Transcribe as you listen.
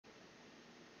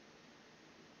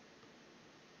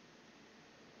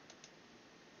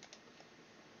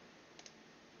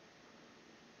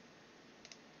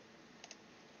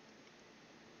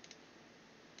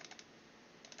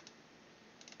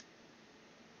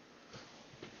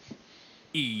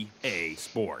EA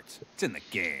Sports. It's in the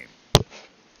game.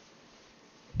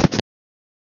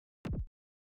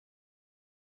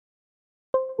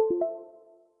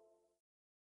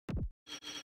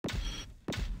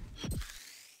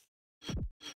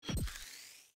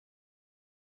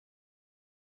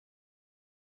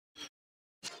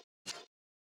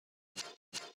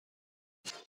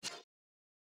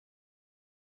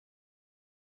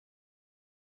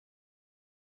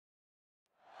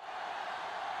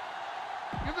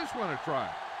 Give this one a try.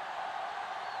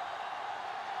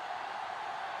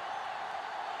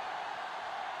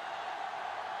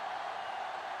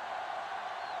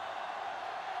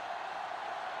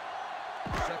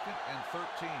 Second and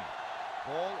 13.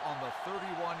 Ball on the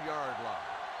 31-yard line.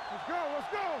 Let's go,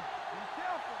 let's go. Be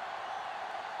careful.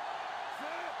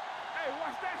 Hey,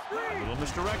 watch that screen. A little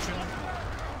misdirection.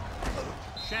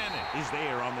 Shannon is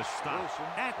there on the stop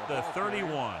at the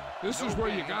 31. This is where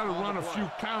you got to run a few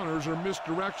counters or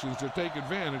misdirections to take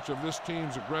advantage of this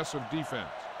team's aggressive defense.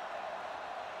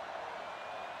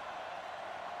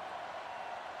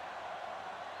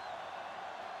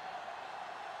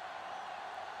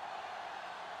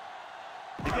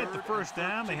 To get the first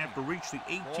down, they have to reach the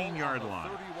 18-yard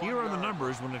line. Here are the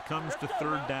numbers when it comes to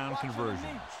third down conversions.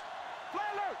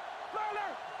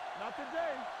 Not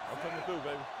today. I'm coming through,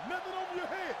 baby. Nothing over your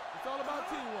head. It's all about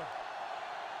teamwork.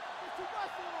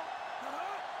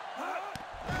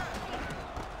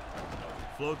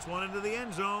 Floats one into the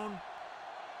end zone.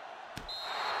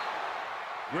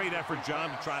 Great effort, John,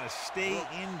 to try to stay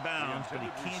in bounds, but he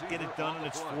can't get it done, and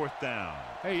it's fourth down.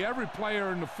 Hey, every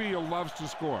player in the field loves to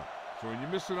score. So when you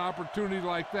miss an opportunity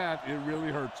like that, it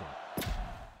really hurts them.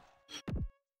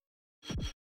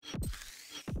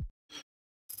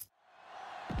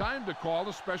 Time to call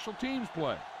the special teams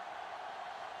play.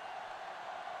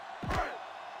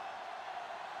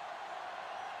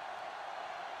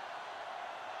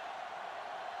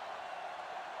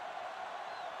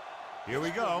 Here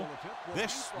we go.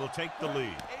 This will take the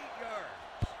lead.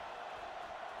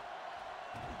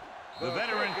 The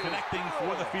veteran connecting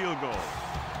for the field goal.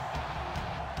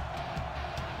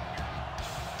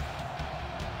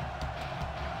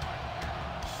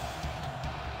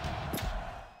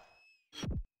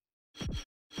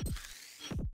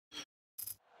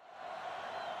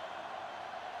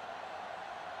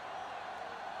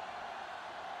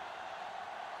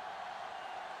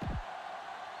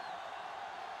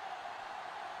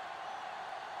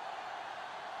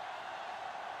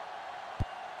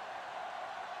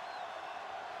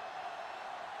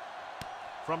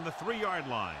 From the 3-yard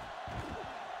line.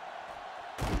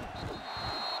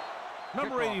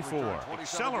 Number 84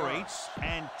 accelerates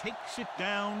and takes it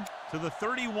down to the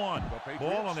 31.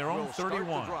 Ball on their own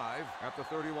 31. Drive at the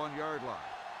 31-yard line.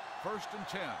 First and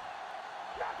 10.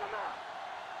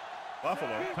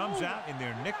 Buffalo comes out in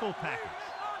their nickel package.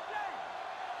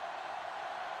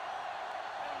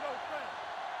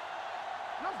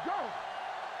 Let's go.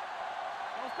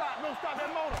 Don't stop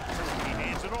that motor. He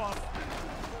hands it off.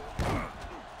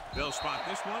 They'll spot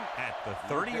this one at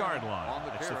the 30-yard line.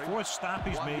 It's the fourth stop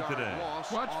he's made today.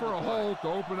 Watch for a hole to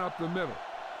open up the middle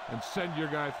and send your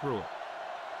guy through it.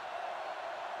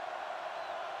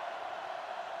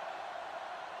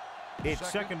 It's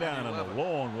second down and a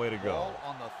long way to go. Ball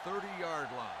on the 30-yard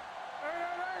line.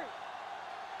 Hey.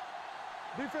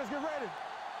 Defense, get ready.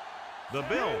 The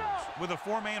Bills with a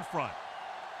 4-man front.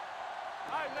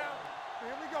 All right, now.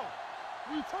 Here we go.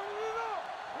 We turning it up.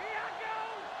 Here I go.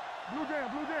 Blue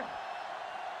jam.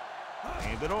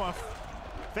 Hand it off.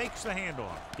 Fakes the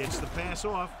handoff. Gets the pass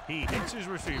off. He hits his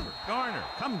receiver. Garner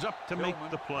comes up to make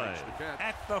the play.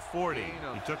 At the 40.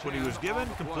 He took what he was given,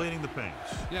 completing the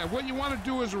pass. Yeah, what you want to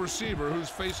do as a receiver who's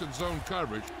facing zone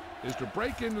coverage is to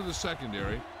break into the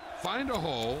secondary, find a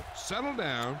hole, settle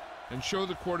down, and show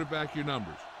the quarterback your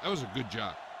numbers. That was a good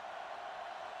job.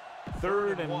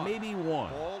 Third and maybe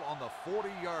one. Ball on the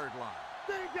 40-yard line.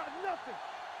 They ain't got nothing.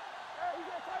 Hey, we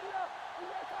gotta tighten up.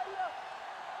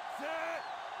 Set.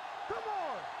 Come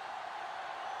on.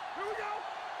 Here we go.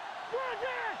 We're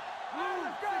again. Right,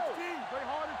 let's go. 16. Play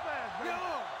hard and fast, baby.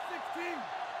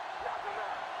 Knock him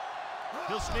out.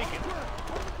 He'll sneak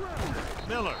it.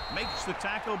 Miller makes the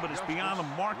tackle, but it's beyond the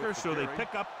marker, so they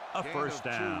pick up a first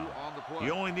down.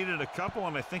 He only needed a couple,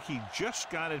 and I think he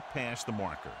just got it past the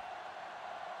marker.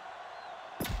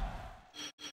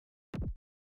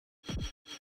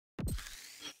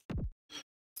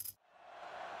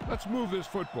 Let's move this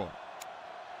football.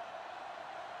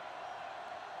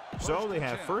 So they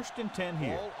have first and 10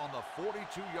 here. Ball on the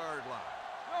 42-yard line.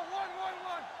 No, one.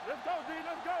 Let's go, D.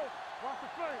 Let's go. Watch the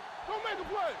play. Don't make a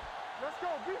play. Let's go.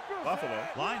 Defense. Buffalo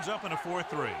lines up in a 4-3.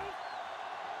 Let's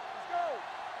go.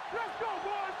 Let's go,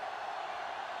 boys.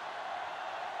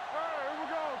 Hey, here we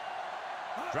go.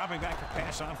 Dropping back to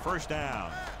pass on first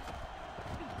down.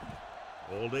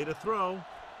 All day to throw.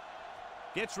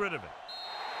 Gets rid of it.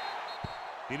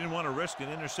 He didn't want to risk an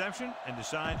interception and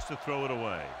decides to throw it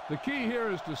away. The key here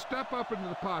is to step up into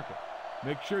the pocket.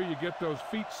 Make sure you get those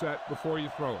feet set before you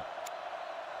throw it.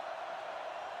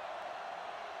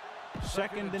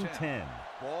 Second and 10.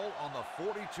 Ball on the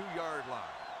 42-yard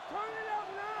line. Turn it up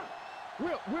now.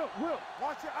 Will.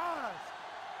 Watch your eyes.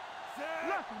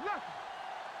 Lucky.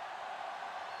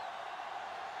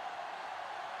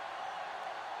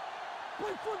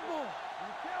 Play football.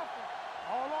 Be careful.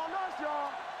 All on us,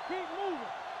 y'all. Keep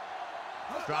moving.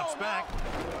 Drops back.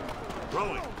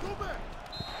 Throwing. Go back.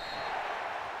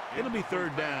 It'll be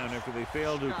third down after they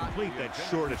fail to complete that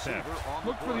short attempt.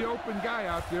 Look for the open guy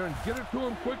out there and get it to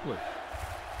him quickly.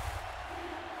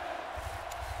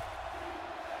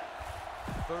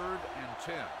 Third and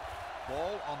 10.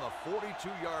 Ball on the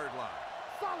 42-yard line.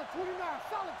 Solid 29.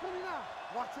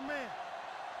 Watch your man.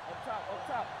 Up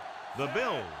top. The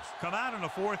Bills come out in a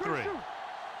 4-3. Clear.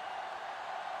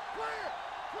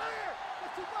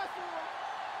 That's too much for him.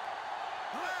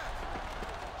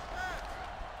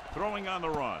 Throwing on the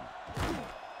run.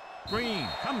 Green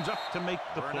comes up to make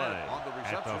the play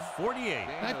at the 48.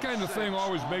 That kind of thing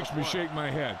always makes me shake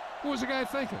my head. What was the guy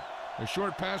thinking? A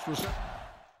short pass was...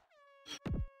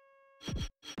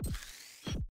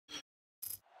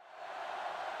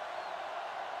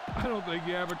 I don't think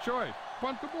you have a choice.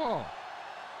 Punt the ball.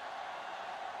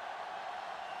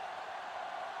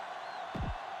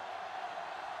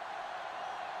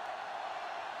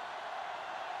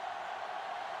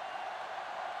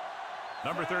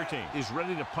 Number 13 is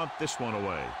ready to punt this one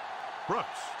away.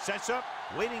 Brooks sets up,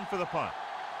 waiting for the punt.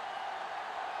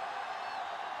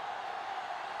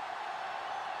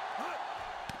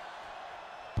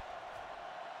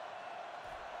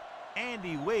 And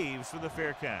he waves for the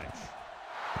fair catch.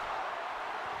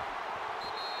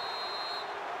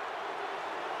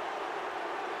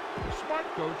 A smart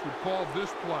coach would call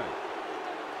this play.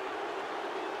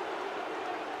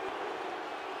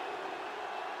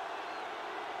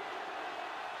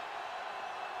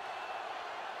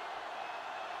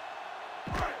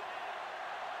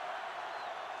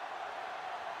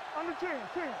 Under 10.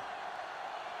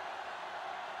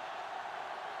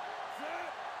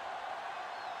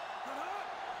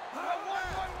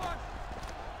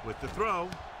 With the throw,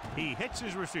 he hits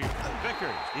his receiver.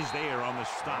 Vickers is there on the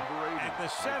stop at the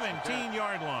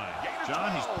 17-yard line.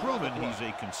 John, he's proven he's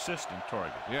a consistent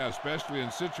target. Yeah, especially in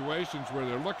situations where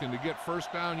they're looking to get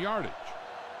first down yardage.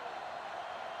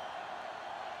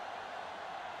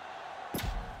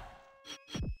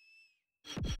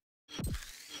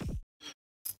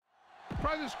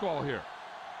 Try this call here.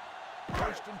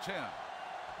 First and 10.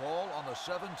 Ball on the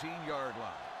 17-yard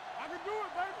line. I can do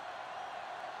it, baby.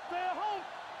 Stay at home.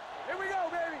 Here we go,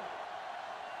 baby.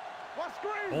 Watch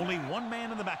screen. Only one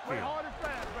man in the Play backfield. hard and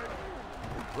fast, baby.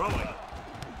 Throwing.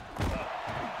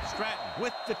 Stratton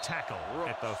with the tackle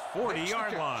at the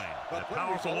 40-yard line. That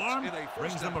powerful arm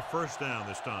brings them a first down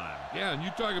this time. Yeah, and you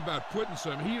talk about putting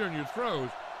some heat on your throws.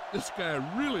 This guy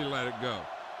really let it go.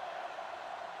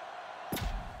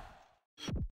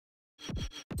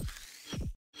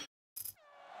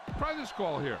 Try this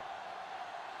call here.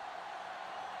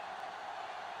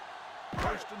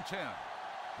 First and 10.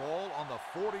 Ball on the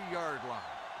 40-yard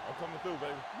line. I'm coming through,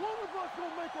 baby. One of us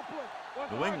gonna make a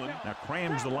play. New England now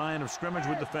crams the line of scrimmage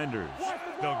with defenders.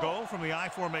 They'll go from the I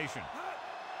formation.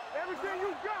 Everything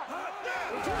you got.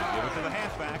 Give it to the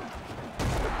halfback.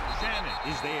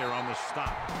 Shannon is there on the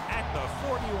stop at the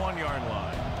 41-yard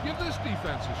line. Give this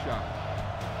defense a shot.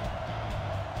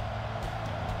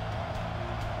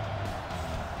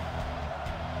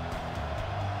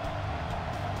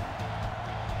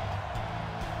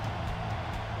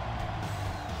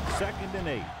 Second and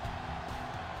 8.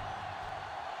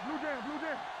 Blue down.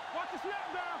 Watch the snap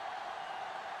down.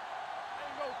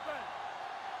 Ain't no thing.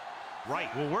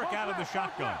 Wright will work out of the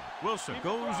shotgun. Wilson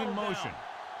goes in motion.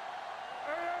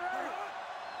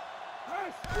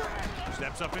 Hey,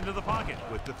 Steps up into the pocket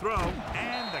with the throw,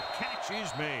 and the catch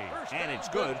is made. And it's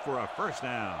good for a first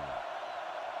down.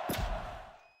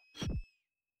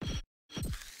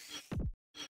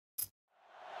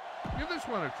 Give this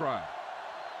one a try.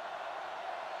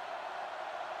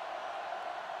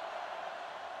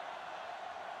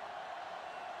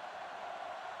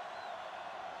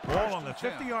 Ball on the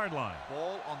 50-yard line.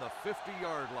 Ball on the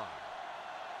 50-yard line.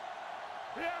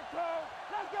 here, Cole.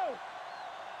 Let's go.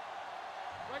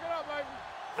 Break it up, baby.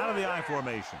 Out of the I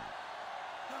formation.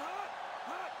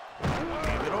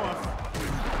 Hand it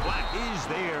off. Black is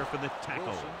there for the tackle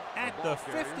Wilson, at the the ball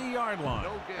carrier. 50-yard line.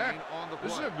 No gain Heck, on the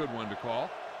this is play. a good one to call.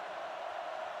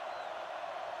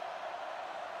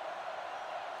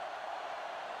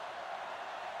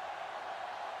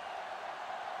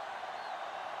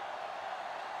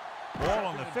 Ball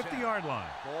on the 50-yard line.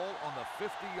 Ball on the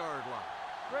 50-yard line.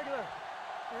 Regular.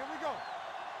 Here we go.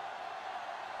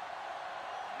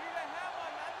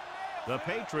 The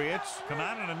Patriots come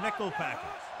out in a nickel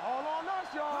package. All on us,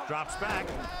 y'all. Drops back.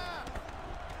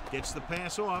 Gets the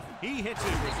pass off. He hits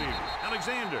his receiver.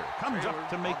 Alexander comes up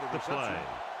to make the play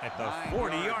at the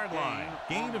 40-yard line.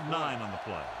 Gain of 9 on the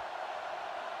play.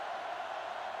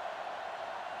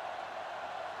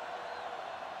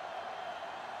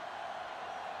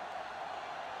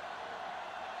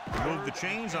 Move the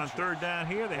chains on third down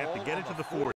here. They have to get it to the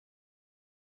 40.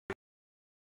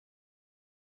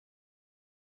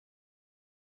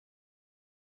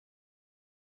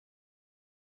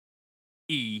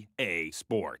 EA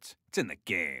Sports. It's in the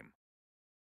game.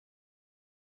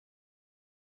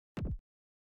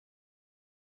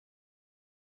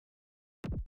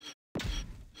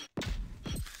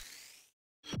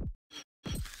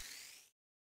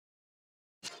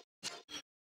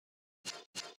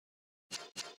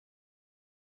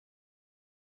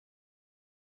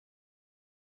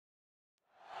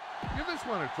 Give this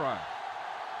one a try.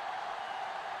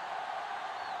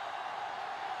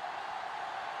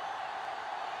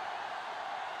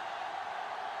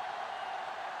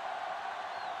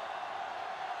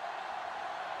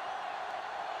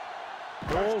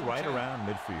 Ball right around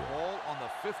midfield. Ball on the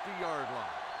 50-yard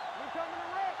line. We coming to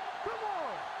wreck. Come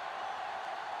on.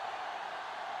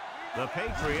 The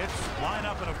Patriots line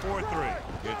up in a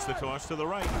 4-3. Gets the toss to the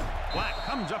right. Black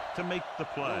comes up to make the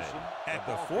play at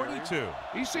the 42.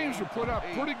 He seems to put up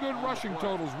pretty good rushing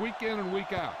totals week in and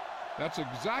week out. That's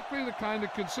exactly the kind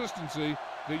of consistency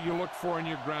that you look for in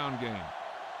your ground game.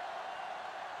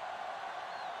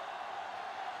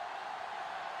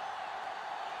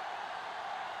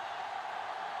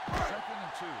 Second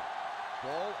and 2.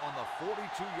 Ball on the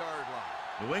 42-yard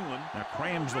line. New England now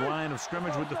crams the line of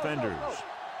scrimmage with defenders.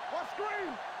 What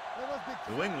screen?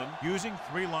 New England using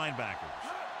 3 linebackers.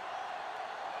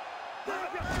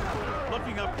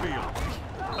 Looking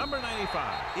upfield. Number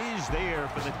 95 is there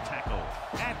for the tackle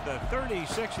at the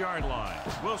 36-yard line.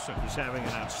 Wilson is having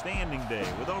an outstanding day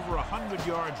with over 100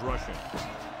 yards rushing.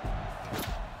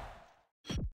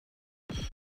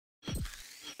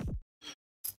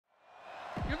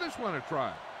 Give this one a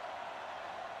try.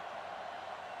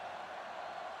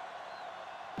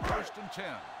 First and 10.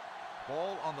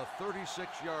 Ball on the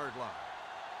 36-yard line.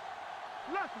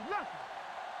 Lucky.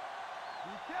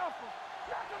 Be careful.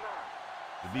 Check him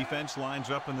out. The defense lines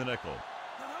up in the nickel.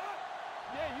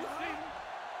 Yeah, you see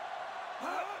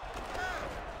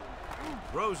him.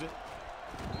 Throws it.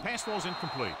 Pass falls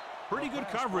incomplete. Pretty good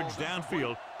coverage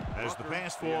downfield as the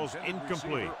pass falls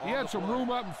incomplete. He had some room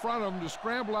up in front of him to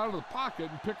scramble out of the pocket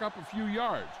and pick up a few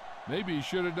yards. Maybe he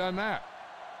should have done that.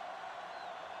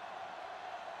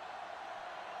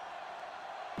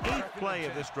 8th play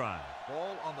of this drive.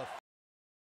 Ball on the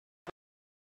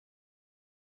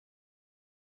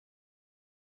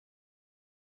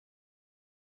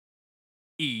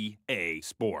EA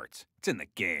Sports. It's in the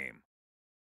game.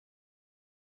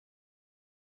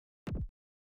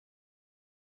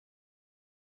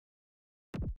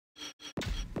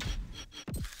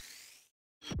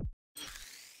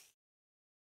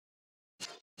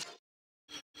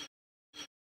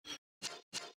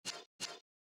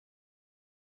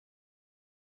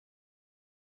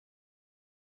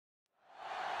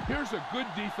 Here's a good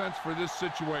defense for this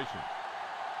situation.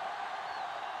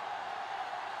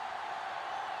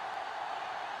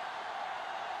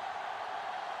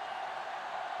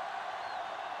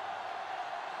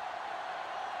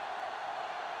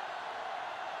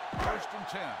 First and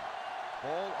 10.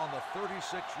 Ball on the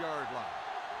 36-yard line.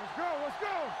 Let's go.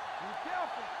 Be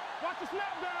careful. Watch the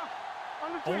snap down.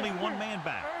 On the Only chin. one man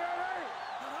back.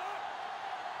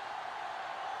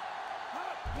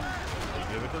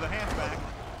 They give it to the halfback.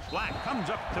 Black comes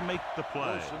up to make the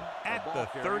play Wilson, at the the ball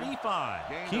carrier. 35.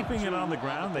 Gain of Keeping it 2 on the on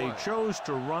ground, the they play. chose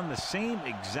to run the same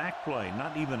exact play,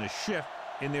 not even a shift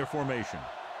in their formation.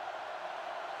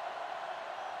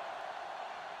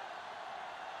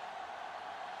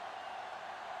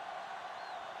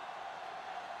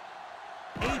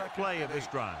 Eighth play of this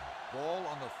drive. Ball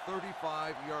on the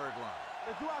 35-yard line.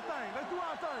 Let's do our thing.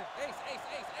 Ace.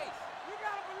 You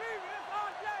gotta believe it. It's our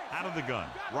day. Out of the gun,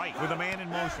 right with a man in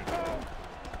motion.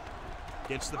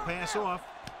 Gets the pass off,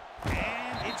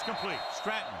 and it's complete.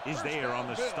 Stratton is there on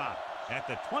the stop at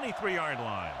the 23-yard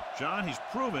line. John, he's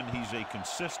proven he's a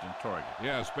consistent target.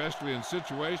 Yeah, especially in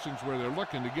situations where they're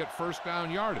looking to get first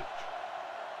down yardage.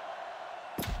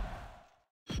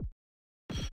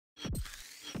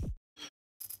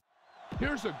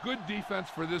 Here's a good defense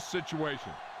for this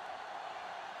situation.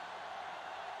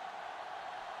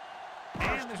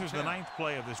 And this is the 9th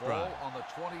play of this drive. Ball on the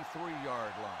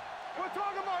 23-yard line. We're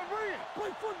talking about bring it. Play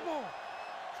football.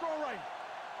 Throw right.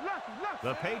 Left.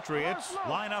 The Patriots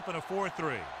line up in a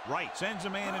 4-3. Wright sends a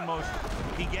man in motion.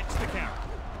 He gets the count.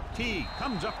 Teague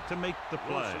comes up to make the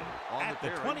play. At the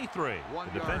 23,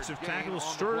 the defensive tackle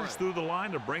surges through the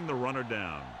line to bring the runner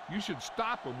down. You should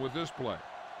stop him with this play.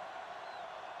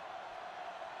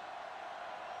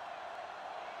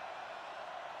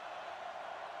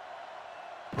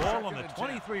 Ball on the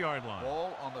 23-yard line.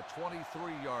 Ball on the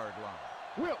 23-yard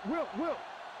line. Will. Let's go.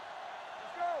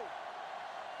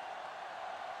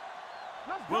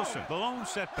 Wilson, the lone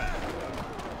setback.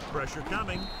 Pressure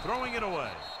coming, throwing it away.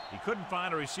 He couldn't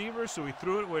find a receiver, so he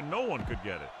threw it where no one could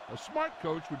get it. A smart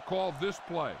coach would call this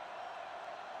play.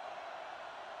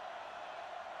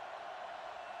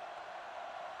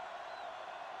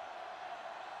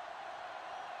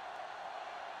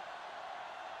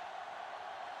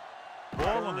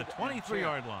 Ball on the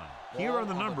 23-yard line. Here are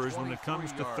the numbers when it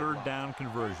comes to third down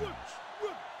conversions. Keep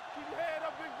your head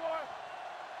up, big boy.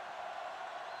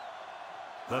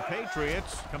 The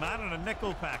Patriots come out in a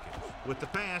nickel package with the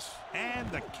pass, and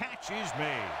the catch is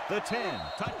made. The 10,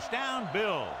 touchdown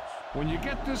Bills. When you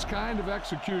get this kind of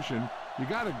execution, you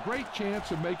got a great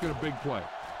chance of making a big play.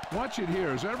 Watch it here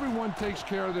as everyone takes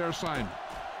care of their assignment.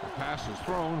 The pass is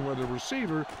thrown where the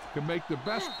receiver can make the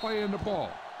best play in the ball,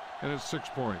 and it's 6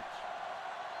 points.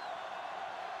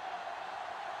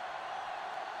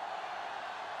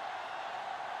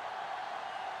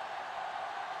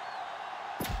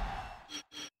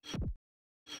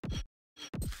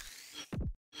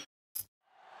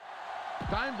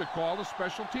 Time to call a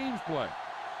special teams play.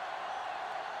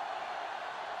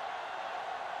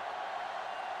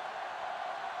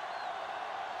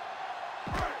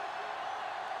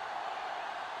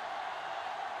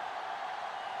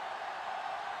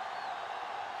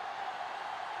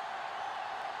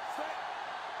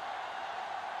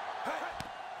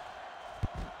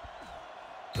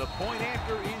 The point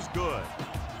after is good.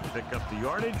 Pick up the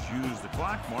yardage, use the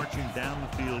clock, marching down the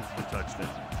field for the touchdown.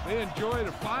 They enjoyed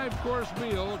a 5-course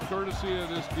meal courtesy of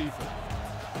this defense.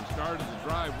 They started the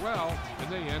drive well,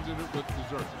 and they ended it with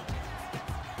dessert.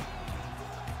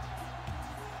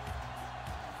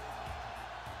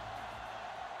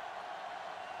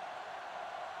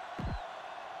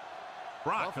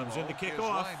 Brock comes in to kick is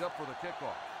off. Lined up for the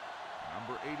kickoff.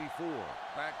 Number 84,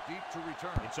 back deep to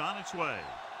return. It's on its way.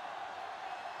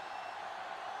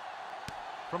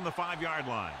 From the 5-yard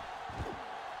line.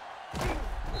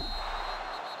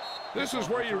 This is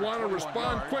where you want to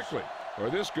respond quickly, or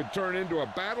this could turn into a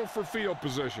battle for field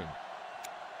position.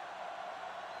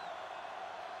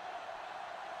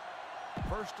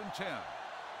 First and 10.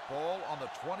 Ball on the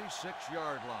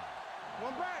 26-yard line.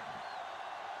 One back.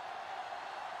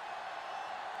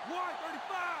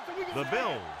 135. The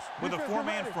Bills with a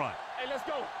 4-man front. Hey, let's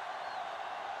go.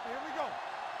 Here we go.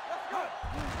 Let's go.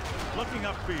 Looking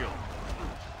upfield.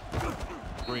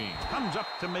 Green comes up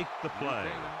to make the play.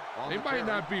 They might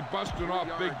not be busting off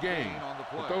big game,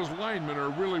 but those linemen are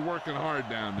really working hard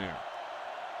down there.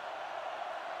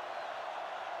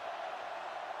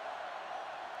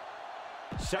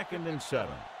 Second and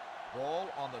 7. Ball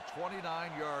on the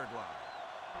 29-yard line.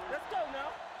 Let's go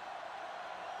now.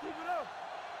 Keep it up.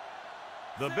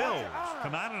 The Bills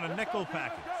come out in a nickel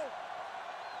package.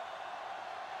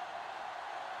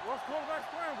 What's quarterback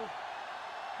scramble?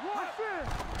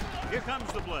 Here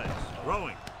comes the blitz.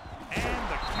 Throwing. And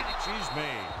the catch is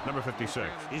made. Number 56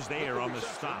 is there on the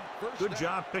stop. Good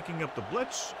job picking up the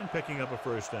blitz and picking up a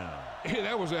first down. Hey,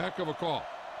 that was a heck of a call.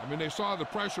 I mean, they saw the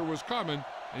pressure was coming,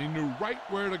 and he knew right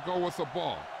where to go with the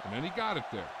ball, and then he got it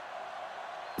there.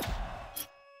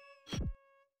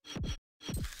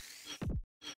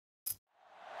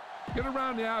 Get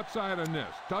around the outside on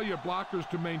this. Tell your blockers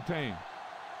to maintain.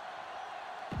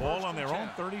 Ball on their own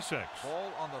 36.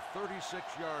 Ball on the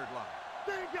 36-yard line.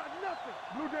 They ain't got nothing.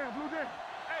 Blue down.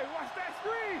 Hey, watch that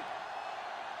screen.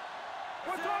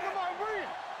 We're talking about bring it.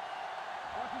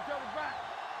 Watch each other back.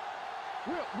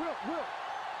 Will.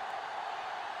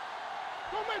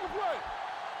 Don't make a play.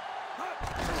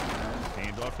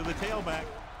 Hand off to the tailback.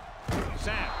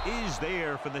 Sapp is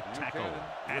there for the tackle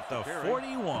at the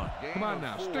 41. Come on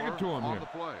now, stick it to him here.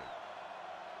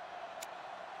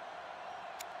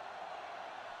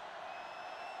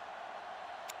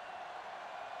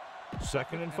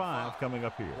 Second and 5 coming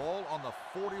up here. Ball on the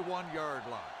 41-yard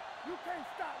line. You can't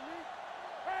stop me.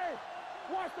 Hey,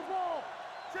 watch the ball.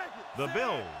 Check it. The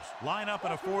Bills line up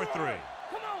in a 4-3.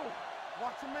 Come on.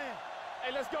 Watch your man.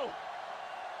 Hey, let's go.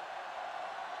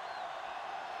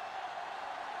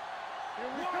 Here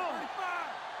we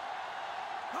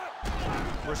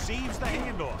go. Receives the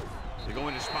handoff. They're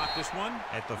going to spot this one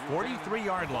at the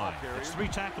 43-yard line. It's 3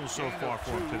 tackles so far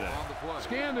for him today.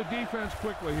 Scan the defense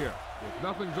quickly here. If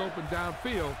nothing's open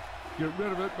downfield, get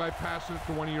rid of it by passing it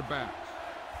to one of your backs.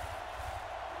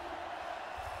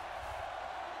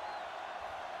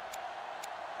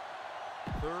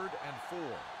 Third and 4.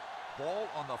 Ball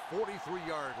on the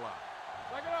 43-yard line.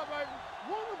 Back it up, baby.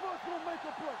 One of us gonna make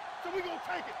a play, so we gonna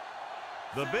take it.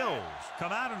 The Bills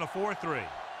come out in a 4-3.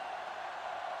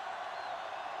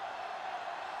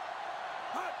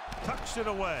 Tucks it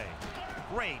away.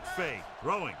 Great fake.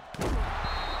 Throwing.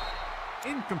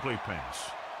 Incomplete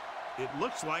pass. It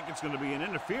looks like it's going to be an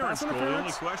interference goal. The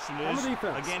only question is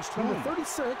against whom? Number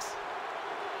 36.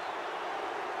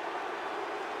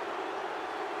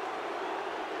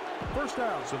 First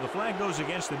down. So the flag goes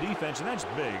against the defense, and that's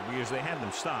big because they had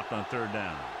them stopped on 3rd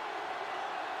down.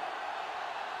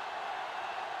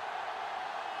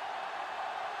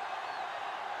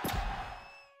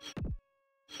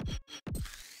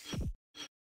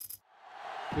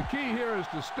 The key here is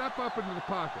to step up into the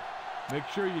pocket. Make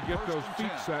sure you get those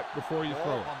feet set before you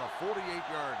throw it. On the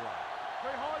 48-yard line.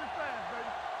 Play hard and fast, baby.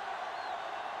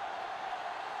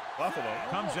 Buffalo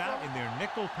comes out in their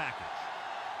nickel package.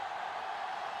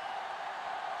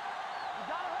 You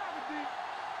gotta have it, D.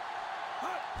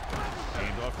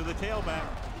 Hand off to the tailback.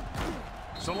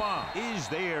 Salam is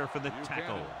there for the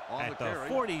tackle at the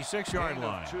 46-yard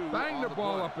line. Bang the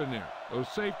ball up in there. Those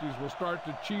safeties will start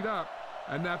to cheat up,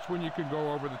 and that's when you can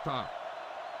go over the top.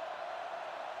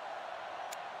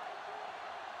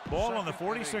 Ball on the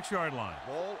 46-yard line.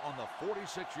 Ball on the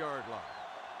 46-yard line.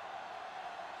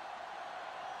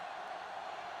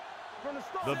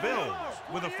 The Bills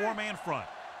with a 4-man front.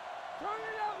 Turn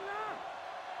it up now.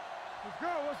 Let's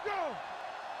go, let's go.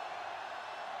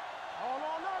 All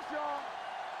on us, y'all.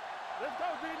 Let's go,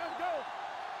 D, let's go.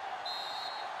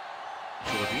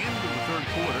 So at the end of the 3rd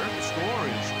quarter, the score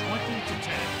is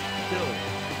 20-10. Bills.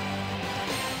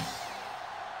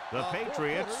 The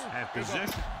Patriots have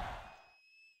possession.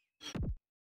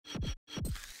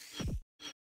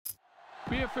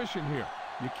 Be efficient here.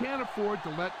 You can't afford to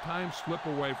let time slip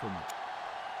away from you.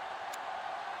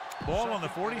 Ball on the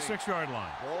 46-yard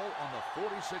line. Ball on the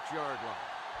 46-yard line.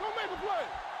 Go make a play.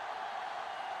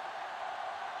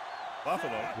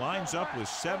 Buffalo lines up with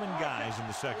 7 guys in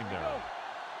the secondary.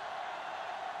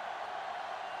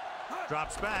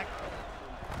 Drops back.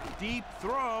 Deep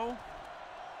throw.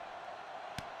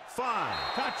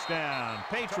 5. Touchdown,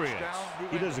 Patriots. Touchdown,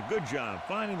 He does a good job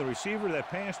finding the receiver. That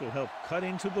pass will help cut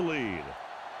into the lead.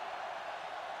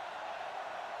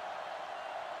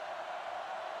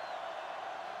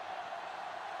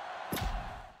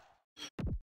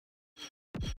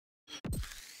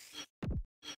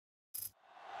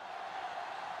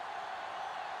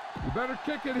 You better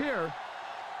kick it here.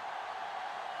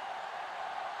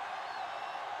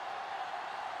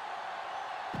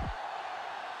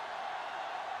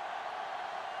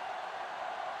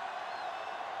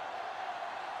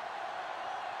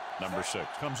 Number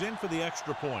 6 comes in for the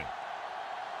extra point.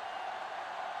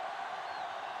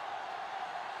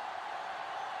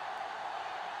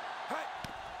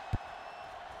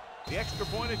 The extra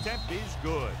point attempt is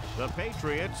good. The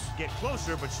Patriots get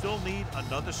closer but still need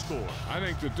another score. I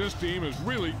think that this team has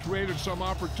really created some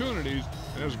opportunities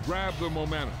and has grabbed the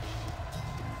momentum.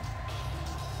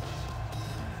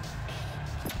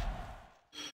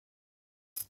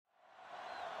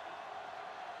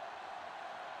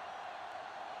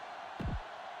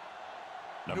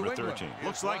 Number 13.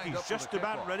 Looks like he's just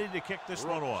about ready to kick this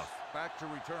one off. Back to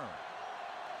return.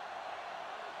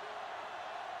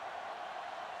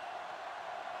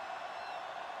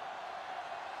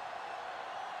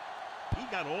 He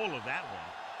got all of that one.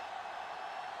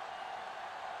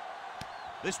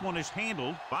 This one is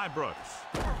handled by Brooks.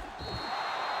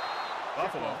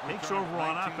 Buffalo takes over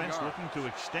on offense, looking to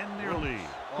extend their lead.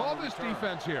 Call this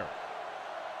defense here.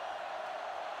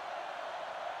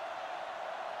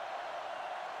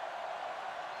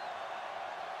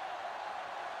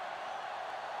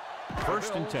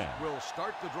 First and 10. Will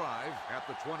start the drive at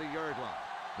the 20-yard line.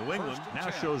 New England now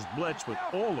shows blitz with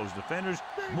all those defenders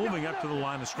moving up to the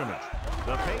line of scrimmage.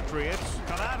 The Patriots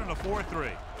come out in a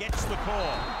 4-3. Gets the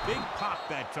call. Big pop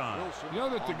that time. You know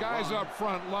that the guys up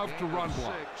front love to run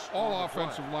block. All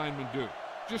offensive linemen do.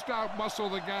 Just out-muscle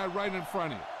the guy right in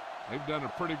front of you. They've done a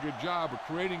pretty good job of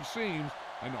creating seams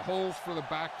and the holes for the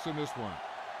backs in this one.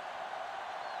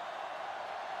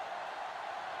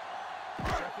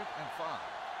 2nd and 5.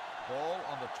 Ball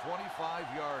on the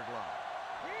 25-yard line.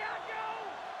 Here I go.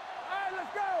 All right,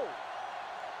 let's go.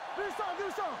 Do something,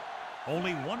 do something.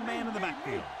 Only one man in the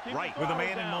backfield. Right with a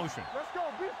man in motion. Let's go,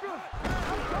 be good.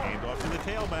 Hand off to the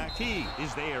tailback. T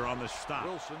is there on the stop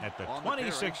Wilson at the on the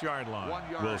 26-yard line.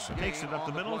 1 yard Wilson takes gain it up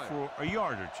on the the middle play. for a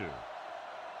yard or two.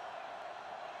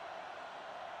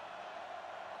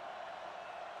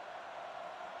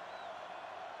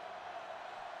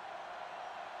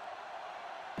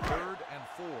 Third and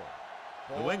 4.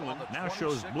 Ball New England on the now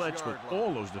shows blitz with 26-yard line.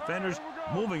 all those defenders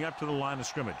moving up to the line of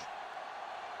scrimmage.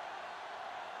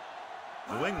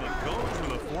 New England goes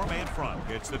with a four-man front.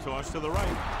 Gets the toss to the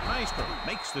right. Meister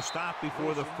makes the stop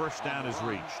before the first down is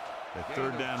reached. The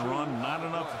third down run, not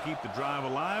enough to keep the drive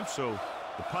alive, so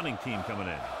the punting team coming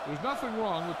in. There's nothing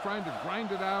wrong with trying to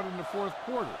grind it out in the fourth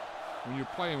quarter when you're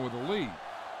playing with a lead.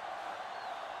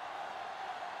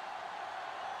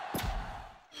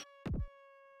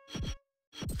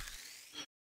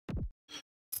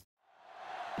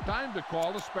 Time to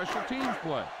call a special teams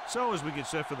play. So as we get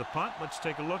set for the punt, let's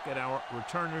take a look at our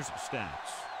returners'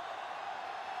 stats.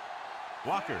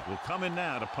 Walker will come in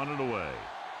now to punt it away.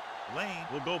 Lane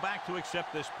will go back to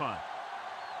accept this punt.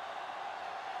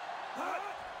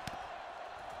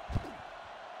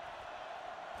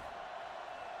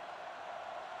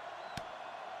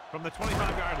 From the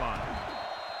 25-yard line.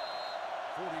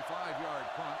 45-yard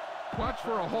punt. Watch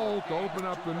for a hole to open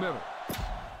up the middle.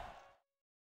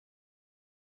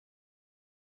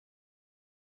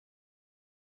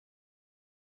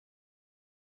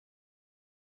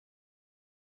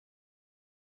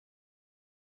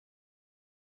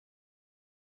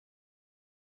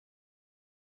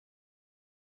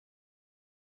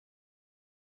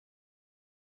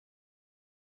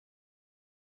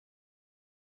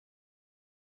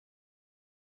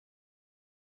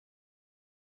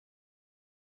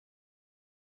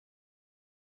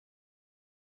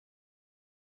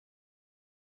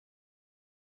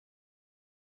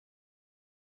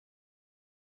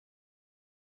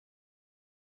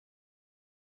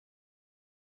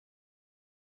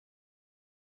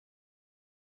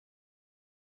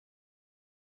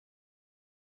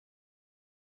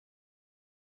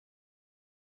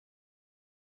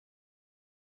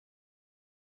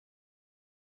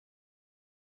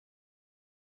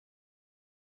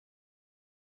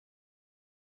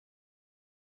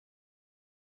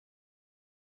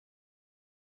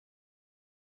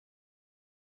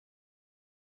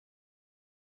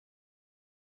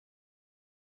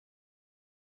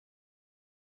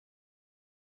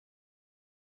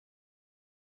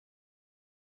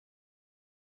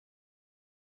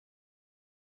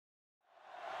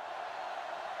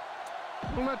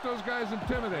 Don't let those guys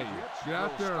intimidate you. Get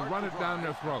out there and run it down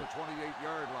their throat.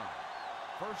 28-yard line.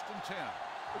 1st and 10.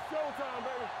 It's showtime,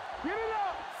 baby. Get it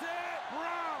up. Set.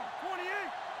 Brown. 28.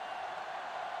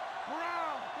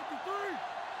 Brown. 53.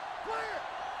 Clear.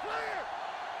 Clear.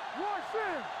 Rush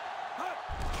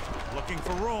in. Looking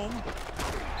for room.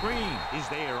 Green is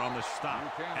there on the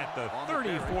stop at the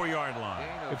 34-yard line.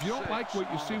 If you don't like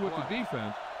what you see with the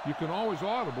defense, you can always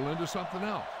audible into something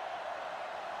else.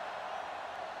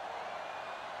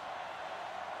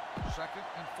 2nd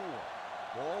and 4.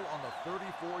 Ball on the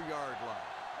 34-yard line.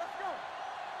 Let's go.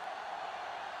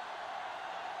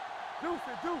 Deuce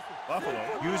it, deuce it. Buffalo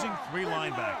using three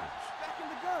linebackers. Back in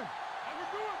the gun. I can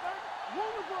do it, baby.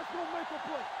 One of us gonna make a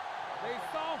play. They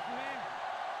soft, man.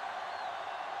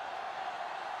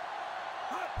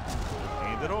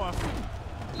 Hand it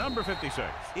off. Number 56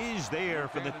 is there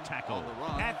for the tackle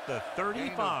at the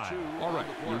 35. All right,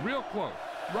 you're real close.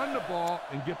 Run the ball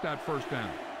and get that first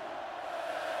down.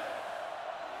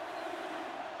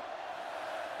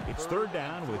 It's third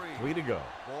down with 3 to go.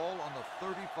 Ball on the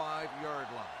 35-yard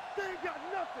line. They ain't got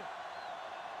nothing.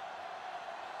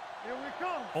 Here we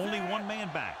come. Only one man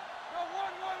back. Go,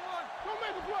 one. Go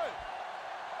make the play.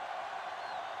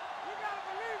 You gotta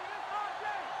believe it. It's our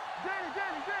day.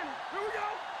 Danny. Here we go.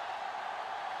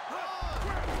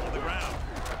 On the ground.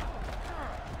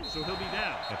 So he'll be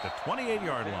down at the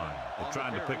 28-yard line. They're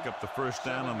trying to pick up the first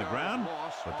down on the ground,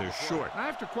 but they're short. I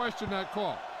have to question that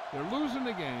call. They're losing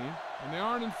the game, and they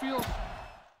aren't in field.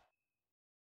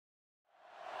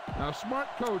 Now, a smart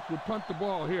coach would punt the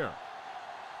ball here.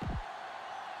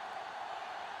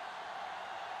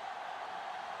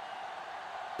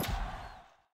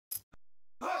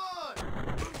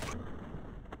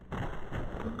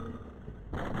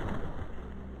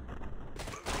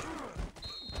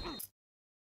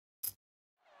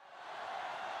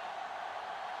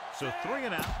 So 3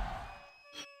 and out.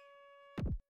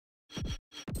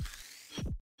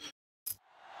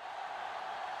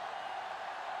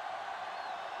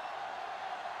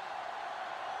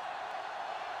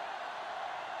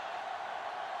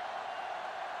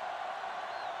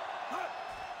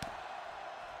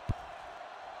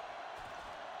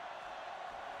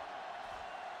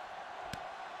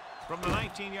 from the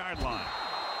 19-yard line.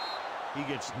 He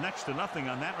gets next to nothing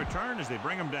on that return as they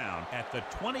bring him down at the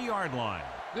 20-yard line.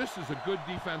 This is a good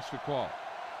defense to call.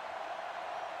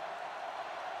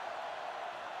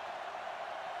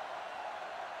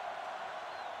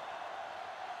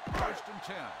 First and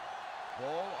 10.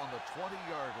 Ball on the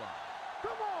 20-yard line.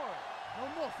 Come on. No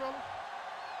more, fellas.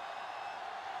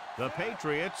 The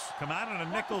Patriots come out in a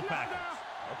nickel package.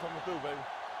 I'm coming through, baby.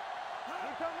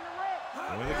 We're coming to wreck.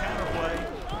 And with a counterplay,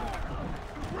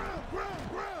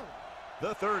 Ground.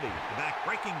 the 30, the back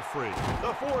breaking free,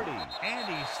 the 40,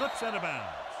 and he slips out of bounds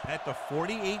at the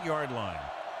 48-yard line.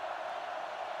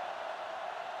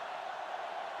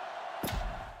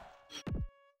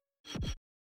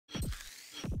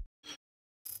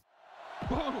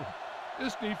 Boom!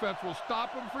 This defense will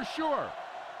stop him for sure.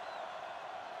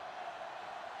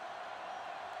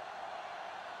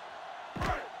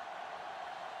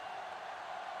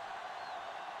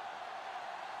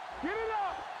 Get it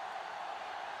up.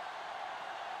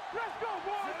 Let's go,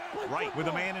 boys. Right with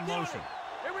a man in motion.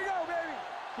 Here we go, baby.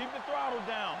 Keep the throttle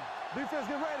down. Defense,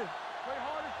 get ready. Play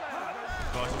hard and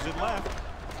fast. Tosses it left.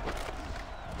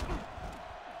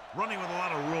 Running with a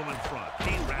lot of room in front.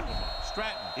 Can't wrap him up.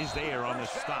 Stratton is there on the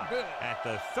stop at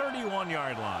the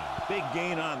 31-yard line. Big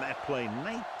gain on that play,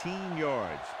 19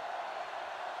 yards.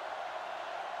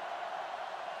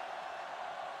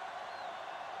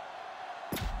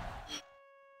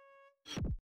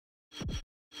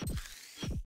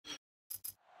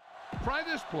 Try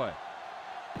this play.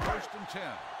 First and 10.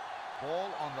 Ball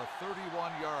on the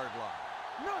 31-yard line.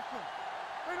 Nothing.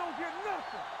 They don't get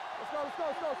nothing. Let's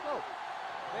go.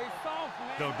 They soft,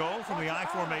 man. They'll go from the I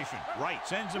formation. Right,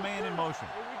 sends a man in motion.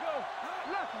 Here we go.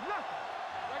 Nothing.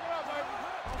 Back it up, baby.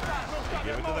 Don't stop.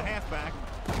 Give it to the halfback.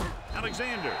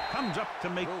 Alexander comes up to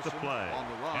make the Wilson play on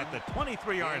the run. at the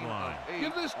 23-yard Gain line. of 8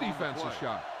 Give this on the defense a play.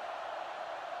 shot.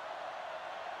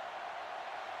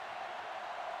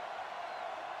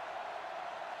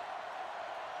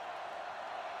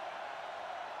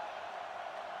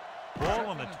 Ball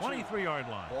on the 23-yard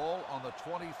line. Ball on the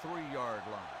 23-yard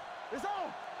line. It's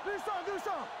on. Do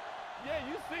something. Yeah,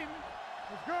 you see me.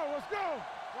 Let's go.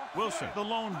 Wilson, the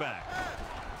lone back.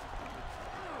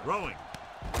 Throwing.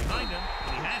 Behind him,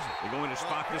 and he has it. They're going to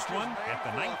spot this one at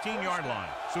the 19-yard line.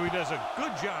 So he does a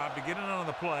good job to get in on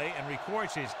the play and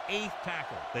records his 8th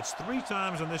tackle. That's 3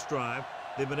 times on this drive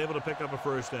they've been able to pick up a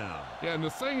first down. Yeah, and the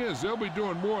thing is, they'll be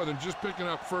doing more than just picking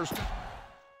up first.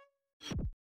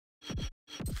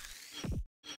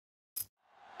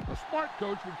 A smart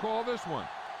coach would call this one.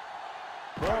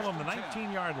 Ball on the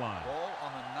 19-yard line. Ball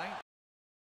on the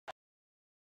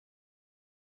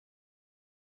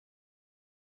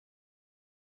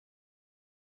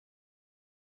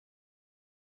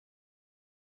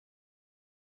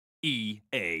 19.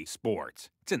 EA Sports.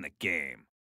 It's in the game.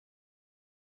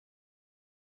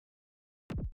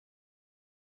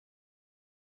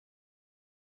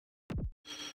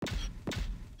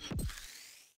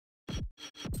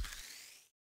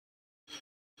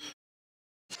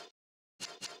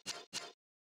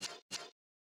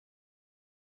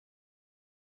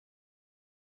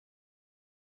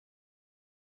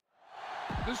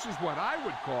 This is what I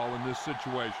would call in this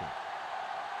situation.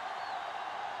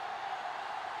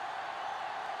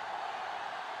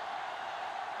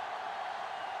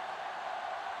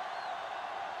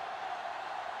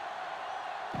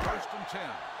 First and 10.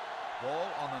 Ball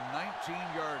on the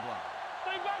 19-yard line.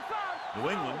 Stay backside. New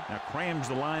England now crams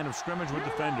the line of scrimmage with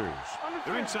defenders.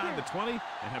 They're inside the 20 and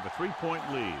have a 3-point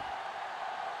lead.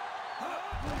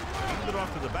 Hand it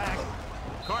off to the back.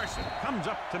 Carson comes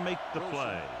up to make the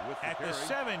play at the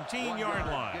 17-yard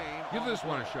line. Give this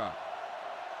one a shot.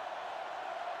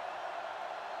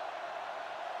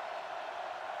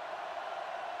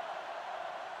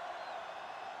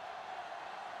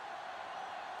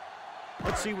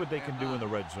 Let's see what they can do in the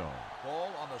red zone.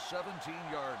 Ball on the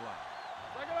 17-yard line.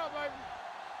 Back it up, baby.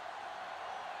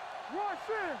 Rush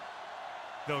in.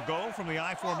 They'll go from the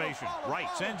I formation. Right,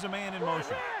 sends a man in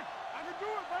motion. I can do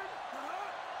it, baby.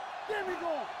 Get me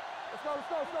going. Let's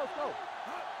go.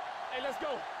 Hey, let's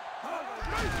go.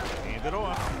 Hand it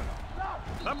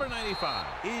off. Number 95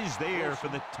 is there for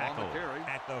the tackle carry.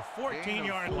 at the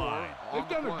 14-yard line. They've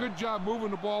done a good job moving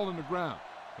the ball in the ground,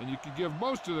 and you can give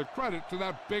most of the credit to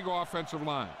that big offensive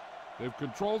line. They've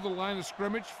controlled the line of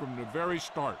scrimmage from the very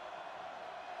start.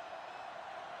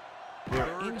 They're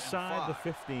 3rd and inside the 5.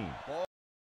 15.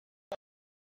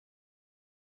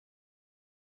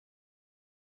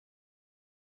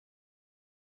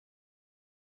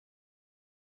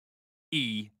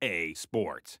 EA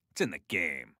Sports. It's in the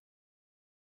game.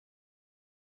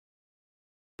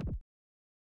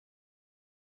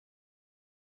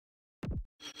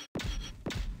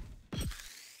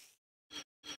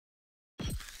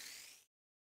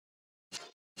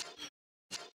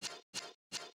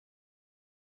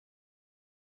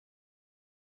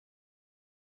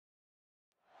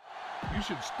 You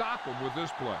should stop him with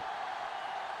this play.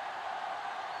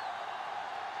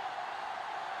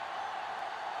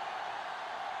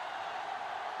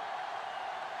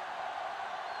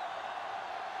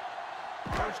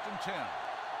 First and 10.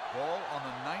 Ball on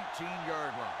the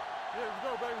 19-yard line. Yeah, let's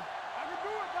go, baby. I can do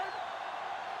it, baby.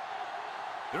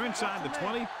 They're inside the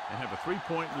 20 and have a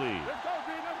 3-point lead. Let's go,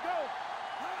 B. Let's go.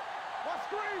 Watch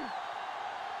screen.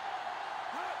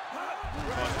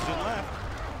 Tosses it left.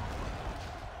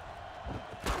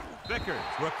 Vickers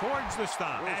records the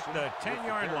stop at the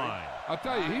 10-yard line. I'll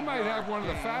tell you, he might have one of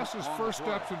the fastest first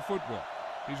steps in football.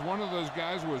 He's one of those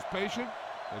guys who is patient,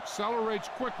 accelerates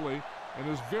quickly, and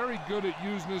is very good at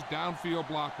using his downfield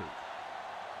blockers.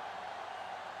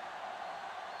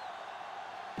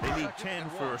 They need 10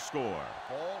 for a score.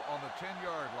 Ball on the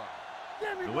 10-yard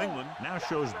line. New England now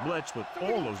shows blitz with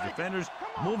all those defenders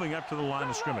moving up to the line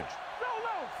of scrimmage.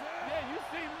 Yeah, you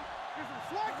see me. Get some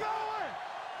slack going.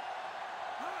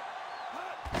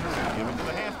 Give it to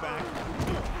the halfback.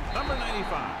 Number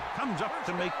 95 comes up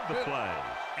to make the play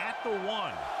at the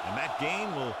 1. And that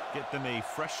gain will get them a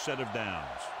fresh set of downs.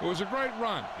 It was a great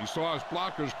run. He saw his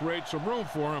blockers create some room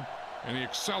for him, and he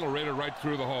accelerated right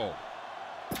through the hole.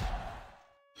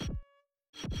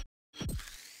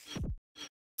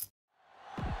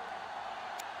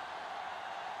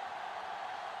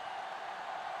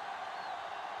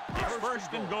 It's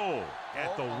first and goal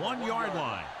at the 1-yard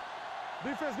line.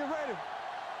 Defense, get ready.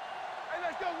 Hey,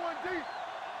 let's go one deep.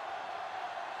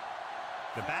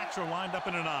 The backs are lined up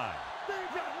in an I. They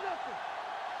ain't got nothing.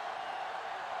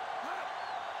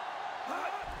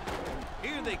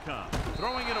 Here they come,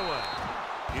 throwing it away.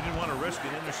 He didn't want to risk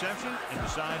an interception and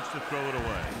decides to throw it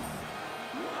away.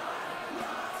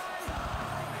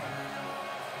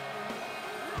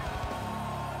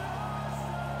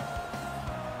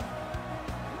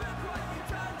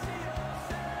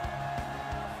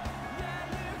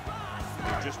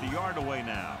 They're just a yard away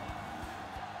now.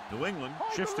 New England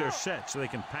shifts their set so they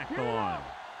can pack the line.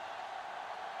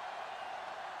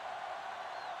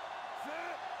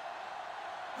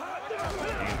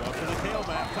 Hand off to the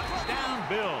tailback. Touchdown,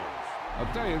 Bills.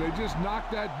 I'll tell you, they just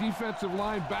knocked that defensive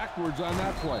line backwards on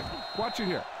that play. Watch it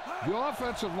here. The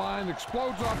offensive line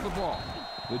explodes off the ball.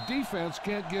 The defense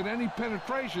can't get any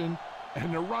penetration,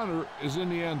 and the runner is in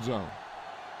the end zone.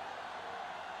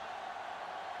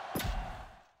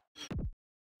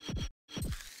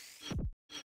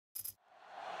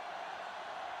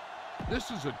 This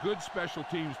is a good special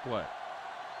teams play.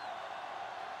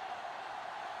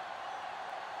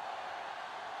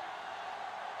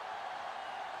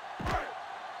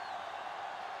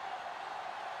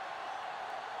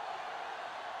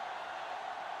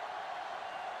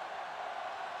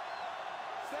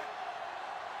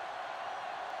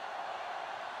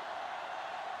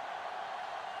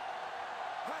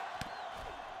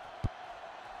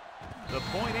 The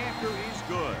point after is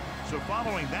good. So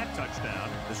following that touchdown,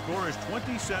 the score is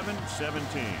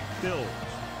 27-17. Bills.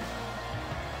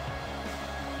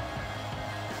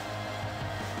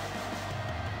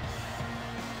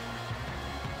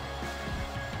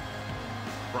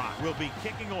 Brock will be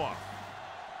kicking off.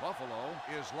 Buffalo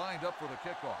is lined up for the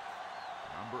kickoff.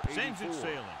 Number 84 Sends it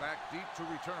sailing. back deep to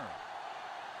return.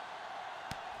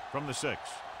 From the 6.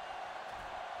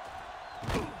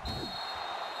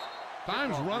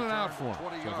 Time's running out for them.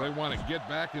 So if they want to get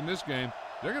back in this game,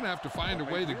 they're going to have to find a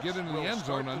way to get into the end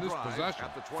zone on this possession.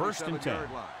 First and 10.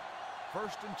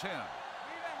 First and 10.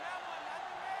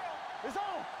 It's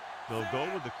on. They'll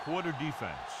go with the quarter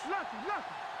defense. Lucky.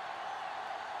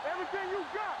 Everything you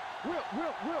got.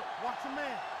 Will. Watch the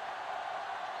man.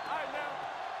 All right, now.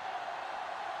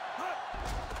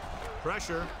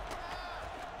 Pressure.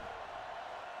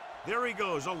 There he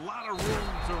goes. A lot of room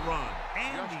to run.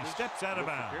 And he steps out of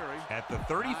bounds at the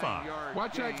 35.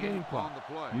 Watch that game clock.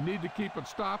 You need to keep it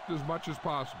stopped as much as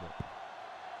possible.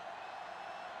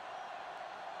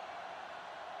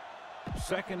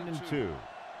 Second and 2.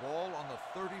 Ball on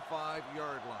the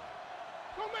 35-yard line.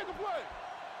 Go make a play.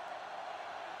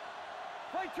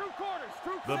 Play 2 quarters.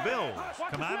 The Bills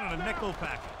come out in a nickel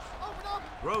package. Open.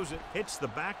 Throws it, hits the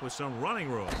back with some running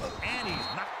room, and he's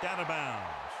knocked out of bounds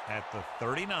at the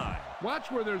 39.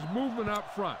 Watch where there's movement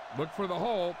up front. Look for the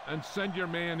hole and send your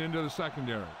man into the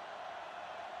secondary.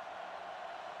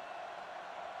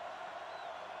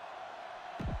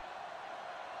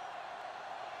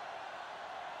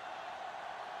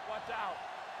 Watch out.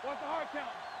 What's the hard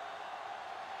count?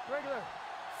 Regular.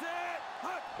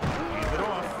 Hands it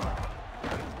off.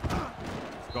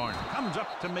 Garner comes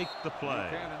up to make the play.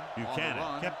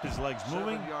 Buchanan kept his legs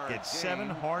moving, gets 7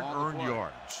 hard-earned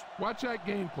yards. Watch that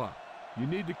game clock. You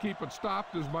need to keep it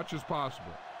stopped as much as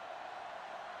possible.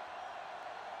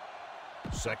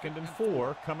 2nd and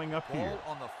 4 coming up here.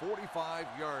 Ball on the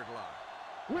 45-yard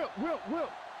line. Will.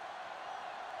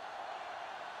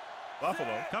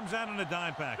 Buffalo comes out in a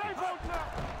dime package.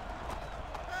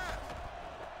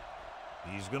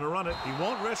 He's going to run it. He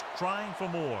won't risk trying for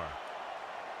more.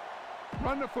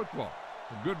 Run the football.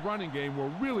 A good running game will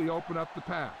really open up the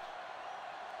pass.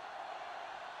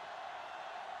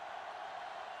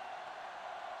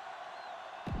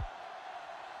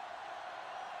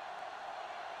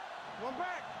 One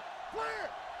back. Clear.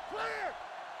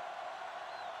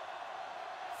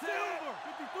 Silver.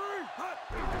 53.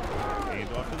 Hand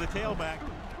off to the tailback.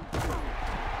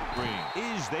 Green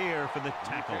is there for the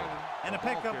tackle. And a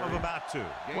pickup of about 2.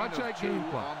 Watch that game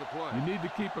clock. You need to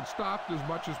keep it stopped as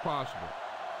much as possible.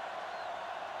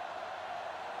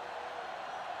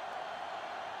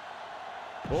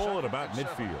 Ball at about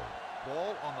midfield.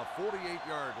 Ball on the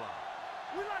 48-yard line.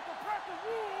 We like to practice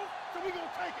rules, so we gonna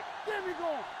take it. There we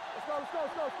go. Let's go.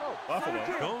 Buffalo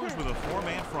goes with a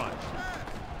 4-man front.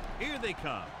 Here they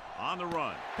come on the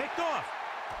run. Picked off.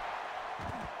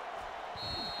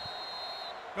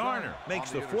 Garner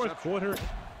makes the 4th quarter.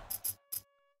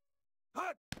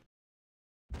 Pass.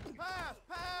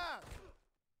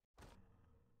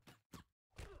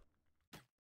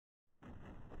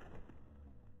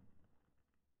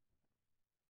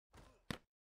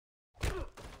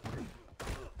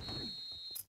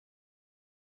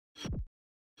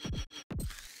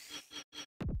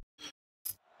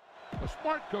 A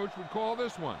smart coach would call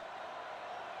this one.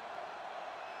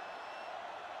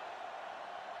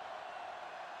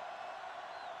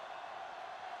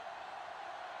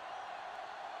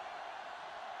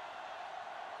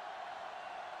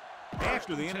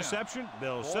 After the interception,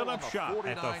 they'll set up shop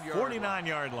at the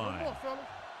 49-yard line. Let's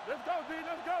go, D.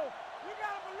 Let's go. You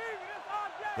gotta believe it. It's our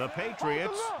day. The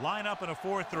Patriots line up in a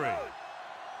 4-3.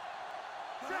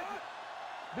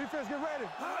 Defense, get ready.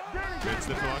 Gets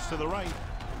the toss to the right.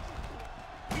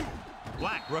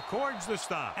 Black records the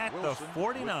stop at the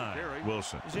 49.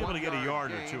 Wilson is able to get a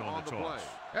yard or 2 on the toss.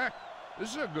 Heck,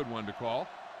 this is a good one to call.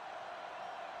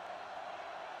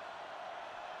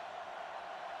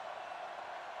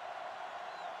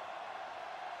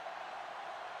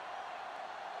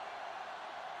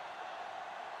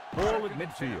 Ball at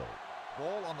midfield.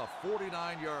 Ball on the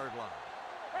 49-yard line.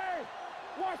 Hey,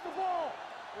 watch the ball.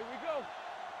 Here we go.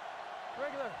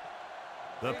 Regular.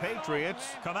 The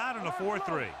Patriots come out in a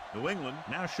 4-3. New England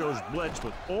now shows blitz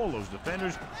with all those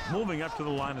defenders moving up to the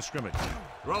line of scrimmage.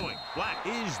 Throwing. Black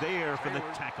is there for the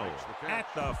tackle at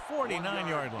the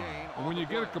 49-yard line. And when you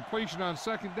get a completion on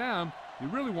 2nd down, you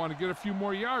really want to get a few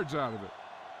more yards out of it.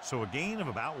 So a gain of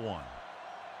about 1.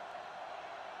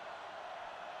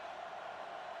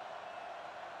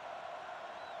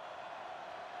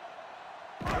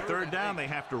 Third down, they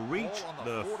have to reach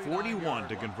the 41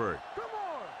 to convert. Come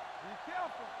on. Be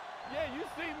careful. Yeah, you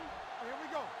see me. Here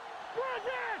we go.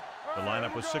 The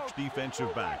lineup with 6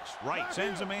 defensive backs. Right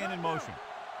sends a man in motion.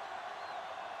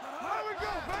 There we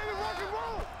go, baby. Rock and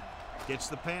roll. Gets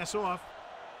the pass off.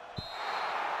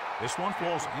 This one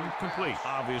falls incomplete.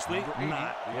 Obviously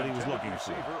not what he was looking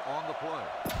for. On the play.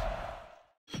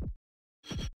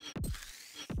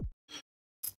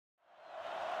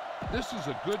 This is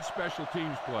a good special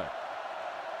teams play.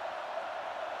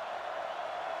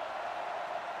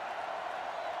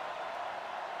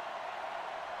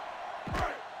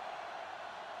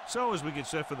 So as we get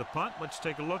set for the punt, let's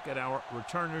take a look at our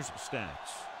returners'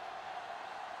 stats.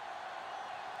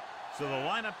 So they'll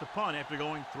line up to punt after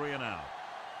going 3 and out.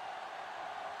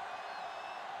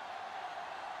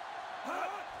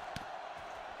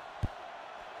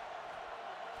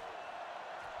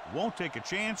 Won't take a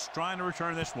chance trying to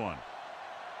return this one.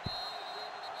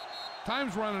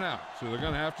 Time's running out, so they're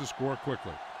going to have to score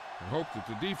quickly and hope that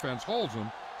the defense holds them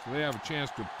so they have a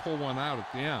chance to pull one out at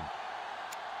the end.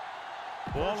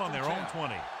 Ball on their own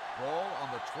 20. Ball on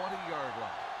the 20-yard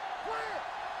line. Clear.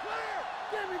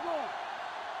 There we go.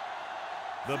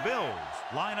 The Bills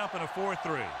line up in a 4-3.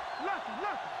 Lucky.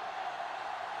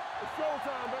 It's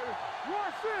showtime, baby.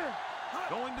 Rush in.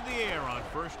 Going to the air on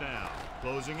 1st down.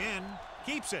 Closing in.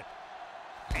 Keeps it.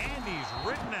 And he's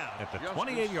written out at the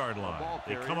 28-yard line.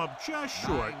 They come up just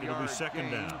short. It'll be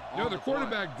 2nd down. You know, the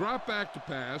quarterback dropped back to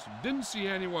pass, didn't see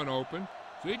anyone open,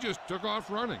 so he just took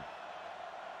off running.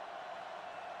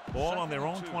 Ball on their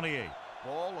own 28.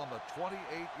 Ball on the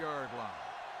 28-yard line.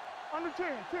 Under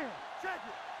 10. Check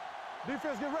it.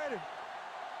 Defense, get ready.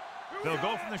 They'll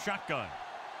go from the shotgun.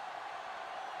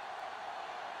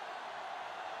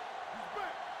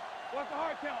 What's the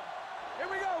hard count? Here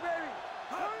we go, baby.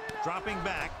 Dropping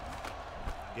back.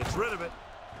 Gets rid of it.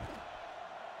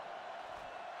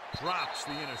 Drops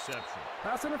the interception.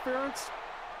 Pass interference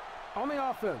on the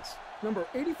offense. Number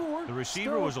 84. The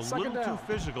receiver was a little too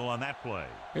physical on that play.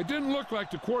 It didn't look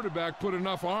like the quarterback put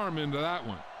enough arm into that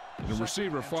one. And the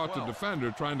receiver fought the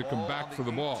defender trying to come back for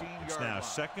the ball. It's now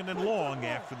 2nd and long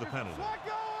after the penalty.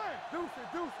 Deuce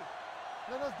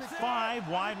it. Let us 5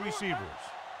 wide receivers.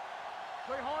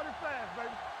 Play hard and fast, baby.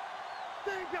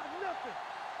 They ain't got nothing.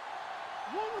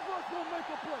 One of us will make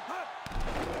a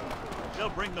play. They'll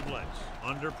bring the blitz.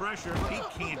 Under pressure, he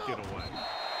can't get away.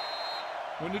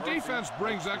 When the defense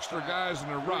brings extra guys in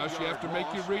a rush, you have to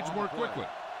make your reads more quickly.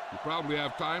 You probably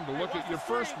have time to look at your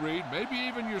first read, maybe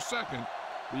even your second,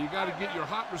 but you got to get your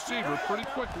hot receiver pretty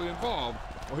quickly involved,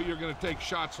 or you're going to take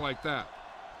shots like that.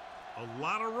 A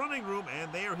lot of running room,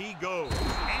 and there he goes.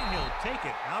 And he'll take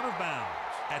it out of bounds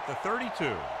at the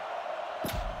 32.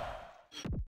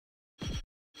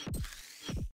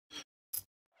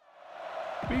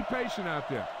 Be patient out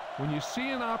there. When you see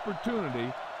an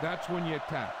opportunity, that's when you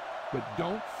attack. But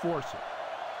don't force it.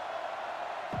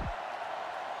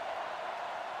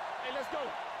 Hey, let's go.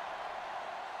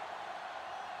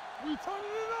 We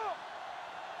turning it up.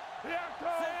 Here I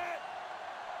come.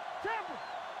 Tampa.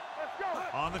 Let's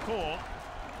go. On the call,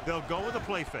 they'll go with a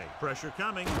play fake. Pressure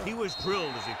coming. He was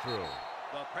drilled as he threw.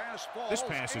 This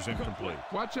pass is incomplete.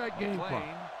 Watch that game clock.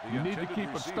 You need to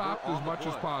keep it stopped as much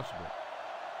as possible.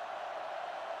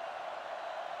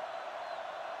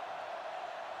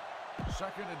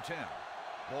 Second and 10.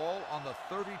 Ball on the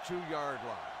 32-yard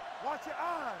line. Watch your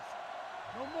eyes.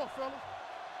 No more, fellas.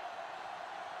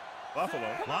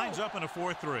 Buffalo lines up in a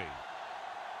 4-3. Hey,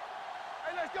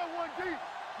 let's go 1 deep.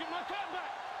 Get my cut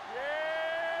back.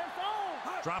 Yeah, it's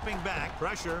on. Dropping back,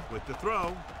 pressure with the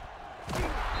throw. This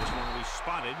one will be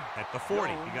spotted at the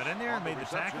 40. He got in there and made the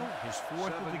tackle, his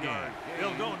 4th of the game.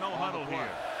 They'll go no huddle here.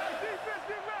 Hey, defense,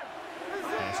 get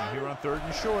ready. Passing here on 3rd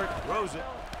and short. Throws it.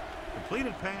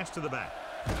 Completed pass to the back.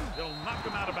 They'll knock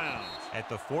him out of bounds at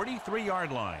the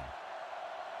 43-yard line.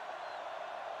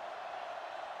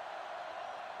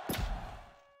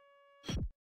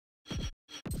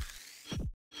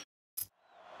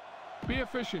 Be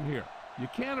efficient here. You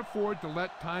can't afford to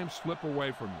let time slip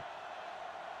away from you.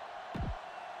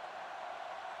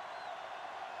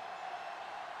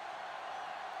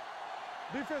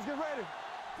 Defense, get ready.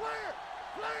 Clear.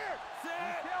 Be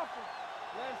careful.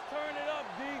 Let's turn it up,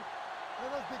 D.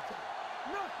 Let us dictate.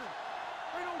 Nothing.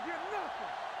 They don't get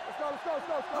nothing.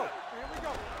 Let's go. Here we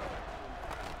go.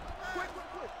 Quick.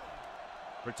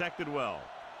 Protected well.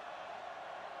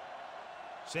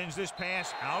 Sends this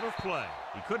pass out of play.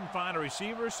 He couldn't find a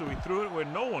receiver, so he threw it where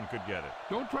no one could get it.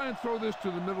 Don't try and throw this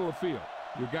to the middle of the field.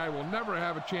 Your guy will never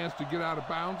have a chance to get out of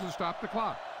bounds and stop the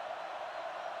clock.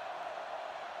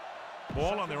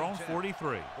 Ball on their own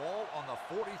 43. Ball on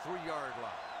the 43-yard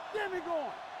line. Get me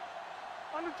going.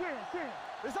 Under 10.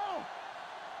 It's on.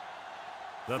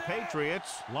 The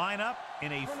Patriots line up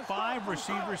in a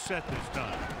 5-receiver set this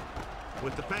time.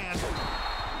 With the pass,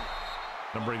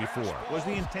 number 84 was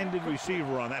the intended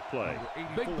receiver on that play.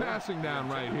 Big passing down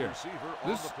right here.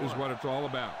 This is what it's all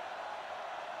about.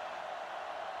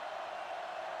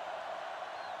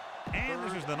 And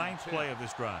this is the 9th play of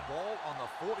this drive. Ball on the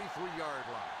 43-yard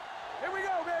line. Here we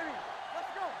go, baby. Let's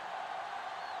go.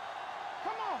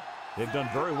 Come on. They've done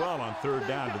very well on 3rd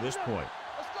down to this point.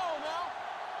 Let's go now.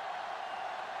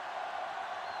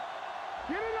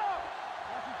 Get it up.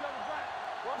 Watch each other back.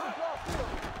 Watch the ball field.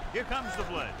 Here comes the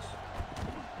blitz.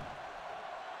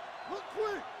 Look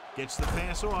quick. Gets the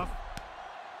pass off.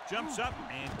 Jumps up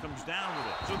and comes down with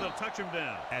it. So they'll touch him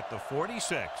down at the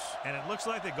 46. And it looks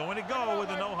like they're going to go with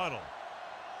a no huddle.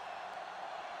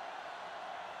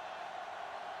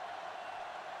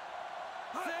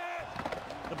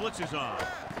 The blitz is on.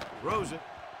 Throws it.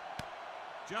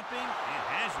 Jumping and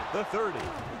has it. The 30.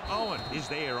 Owen is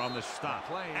there on the stop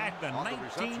at the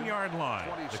 19-yard line.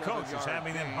 The coach is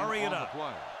having them hurry it up.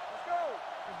 Let's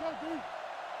go, D.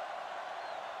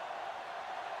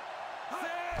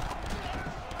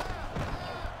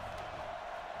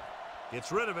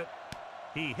 Gets rid of it.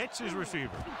 He hits his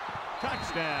receiver.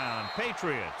 Touchdown,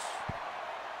 Patriots.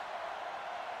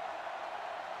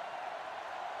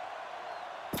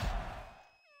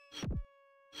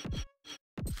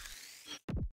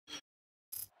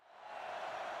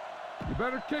 You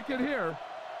better kick it here.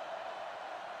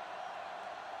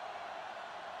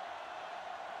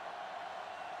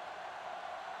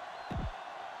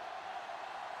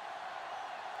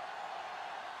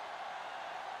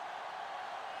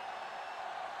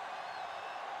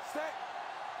 Set.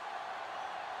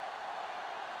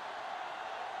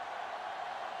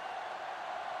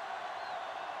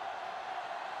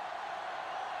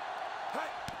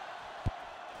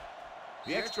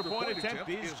 The extra point attempt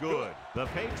is good. The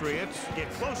Patriots get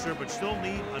closer but still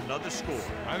need another score.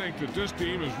 I think that this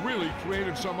team has really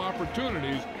created some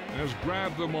opportunities and has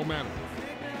grabbed the momentum.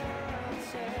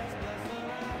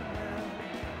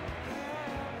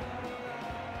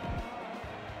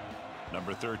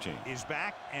 Number 13 is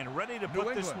back and ready to New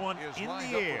put this England one is in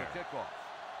lined the up air. for the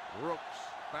kickoff. Brooks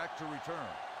back to return.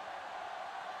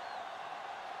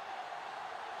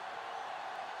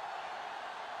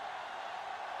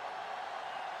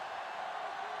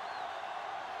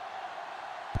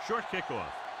 Short kickoff.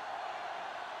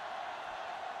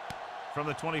 From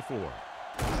the 24.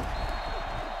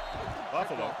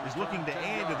 Buffalo is looking to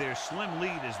add to their slim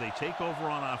lead as they take over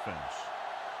on offense.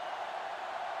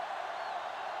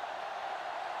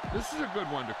 This is a good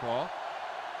one to call.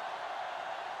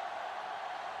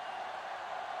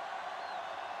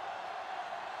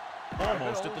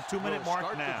 Almost at the 2-minute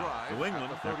mark now. New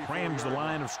England crams the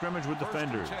line of scrimmage with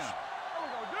defenders.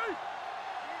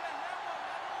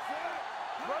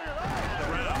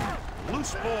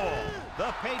 Loose ball.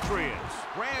 The Patriots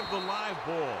grab the live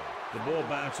ball. The ball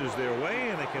bounces their way,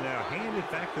 and they can now hand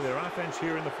it back to their offense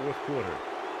here in the fourth quarter.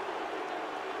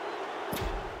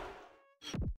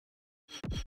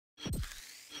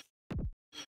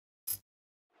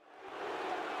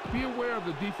 Be aware of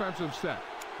the defensive set.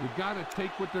 You've got to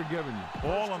take what they're giving you.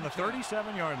 Ball on the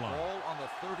 37-yard line. Ball on the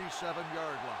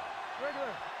 37-yard line.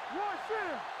 Regular. One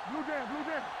center. Blue down.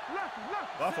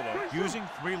 Left. Buffalo using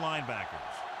 3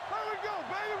 linebackers. There we go,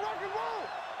 baby. Rock and roll.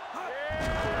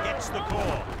 Gets the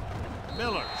call.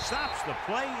 Miller stops the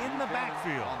play in the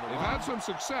backfield. They've had some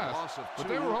success, but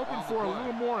they were hoping for a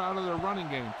little more out of their running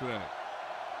game today.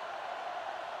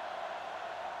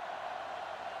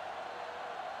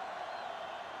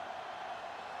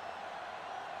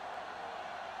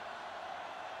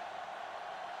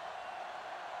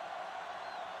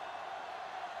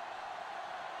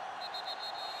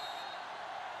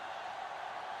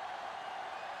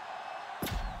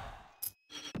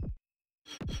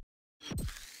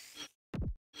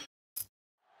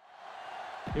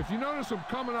 If you notice them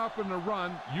coming up in the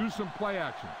run, use some play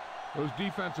action. Those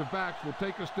defensive backs will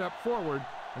take a step forward,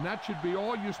 and that should be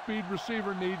all your speed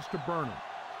receiver needs to burn them.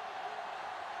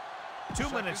 2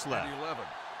 minutes left. 11.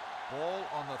 Ball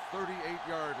on the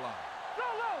 38-yard line.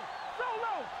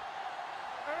 Solo.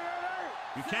 Hey.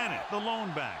 Buchanan, the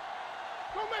lone back.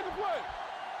 Go make a play.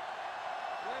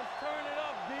 Let's turn it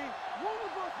up, D. One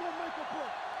of us will make a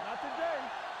play. Not today.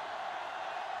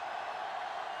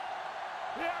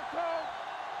 Here I come.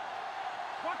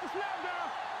 Watch the snap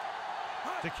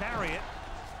down. To carry it.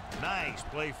 Nice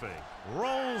play fake.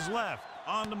 Rolls left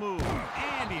on the move.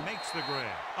 And he makes the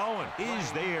grab. Owen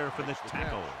is there for the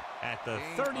tackle at the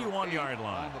 31-yard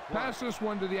line. Pass this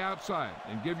one to the outside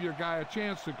and give your guy a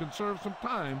chance to conserve some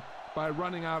time by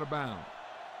running out of bounds.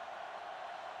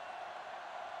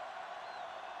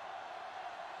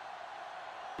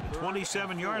 The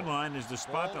 27-yard line is the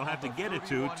spot they'll have to get it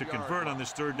to convert on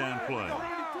this third down play.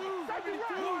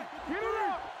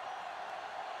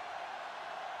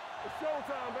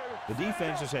 The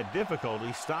defense has had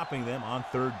difficulty stopping them on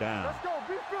third down. Let's go,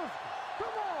 be physical.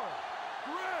 Come on.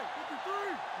 Greg,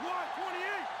 53, 128.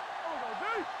 Oh, no, D.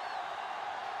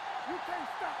 You can't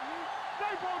stop me.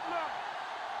 They both left.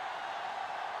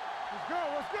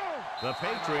 Let's go. The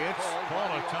Patriots call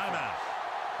a timeout.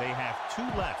 They have 2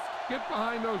 left. Get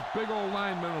behind those big old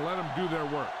linemen and let them do their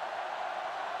work.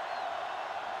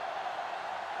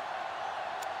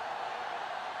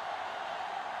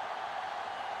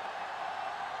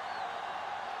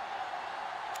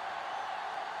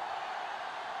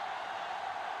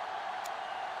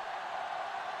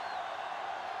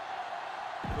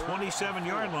 The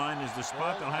 27-yard line is the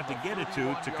spot they'll have to get it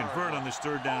to convert on this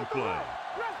third down play.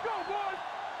 Let's go, boys.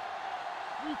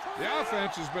 The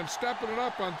offense has been stepping it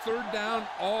up on third down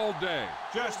all day.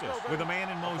 Justice with a man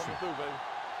in motion. Play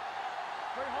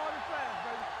hard and fast,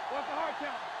 baby. What's the hard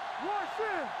count? One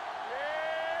sin.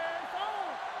 Yeah, it's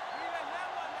on.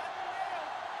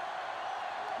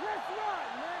 Let's not,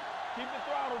 man. Keep the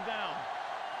throttle down.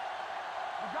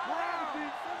 We got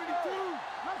it, 72.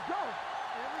 Let's go.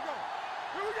 Here we go.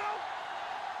 Here we go.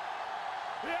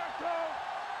 Here I come.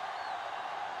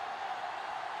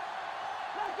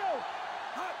 Let's go.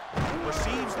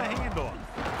 Receives the handoff.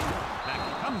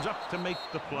 That comes up to make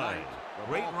the play.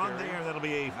 Great run there. That'll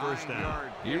be a first down.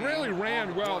 He really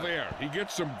ran well there. He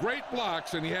gets some great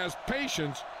blocks, and he has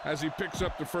patience as he picks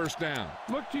up the first down.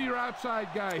 Look to your outside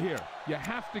guy here. You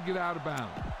have to get out of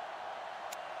bounds.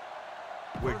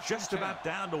 We're just about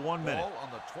down to 1 minute. Ball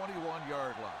on the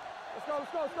 21-yard line. Let's go,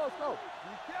 let's go, let's go, let's go.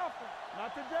 Be careful.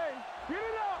 Not today. Get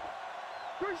it up.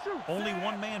 Good shoot. Only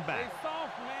one man back. Stay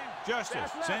soft, man. Justice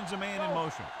sends a man in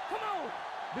motion. Come on.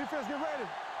 Defense, get ready.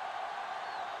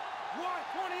 1,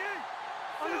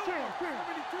 28. Under 10,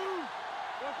 72.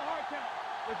 What's the hard count?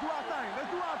 Let's do our thing. Let's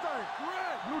do our thing.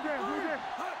 Blue jam, blue jam.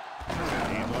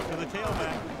 Hand off to the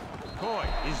tailback. Coy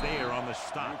is there on the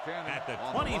stop at the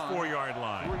 24-yard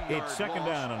line. It's second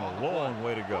down and a long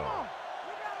way to go.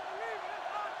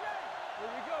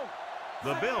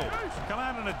 The Bills come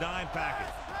out in a dime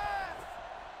package.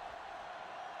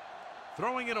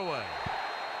 Throwing it away.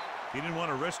 He didn't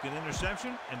want to risk an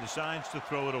interception and decides to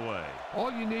throw it away.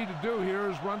 All you need to do here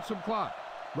is run some clock.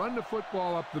 Run the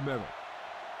football up the middle.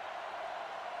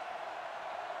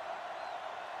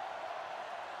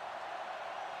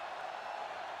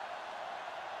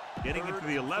 Getting it to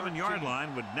the 11-yard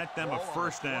line would net them a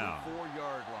first down.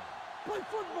 4-yard line. Play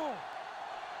football.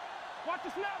 Watch the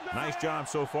snap down. Nice job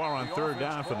so far on third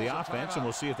down for the offense, and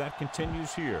we'll see if that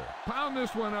continues here. Pound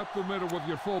this one up the middle with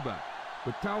your fullback,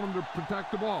 but tell him to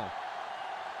protect the ball.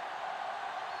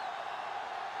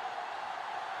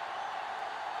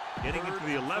 Getting it to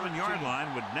the 11-yard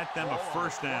line would net them a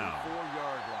first down.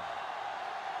 4-yard line.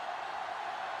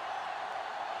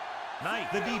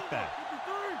 Knight, the deep back.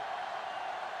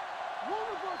 One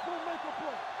of us will make a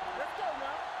play. Let's go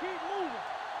now. Keep moving.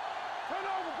 Turn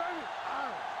over, baby.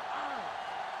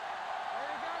 They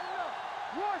ain't got enough.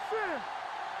 Rush in.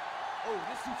 Oh,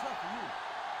 this too tough for you.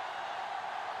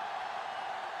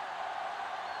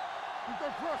 Keep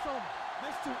that press on me.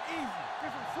 This too easy. Get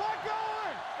some slot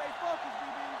going. Stay focused,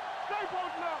 BB. Stay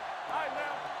focused now. All right,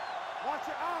 now. Watch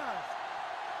your eyes.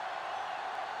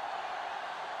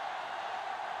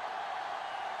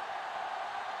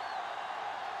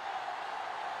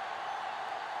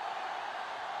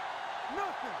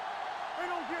 Nothing. They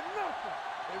don't get nothing.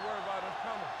 They worry about us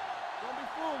coming. Don't be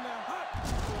fooled now.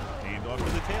 Hand off to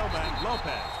the tailback.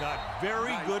 Lopez got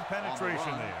very good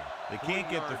penetration there. They can't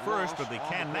get the first, but they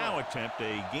can now attempt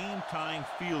a game-tying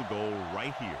field goal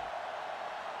right here.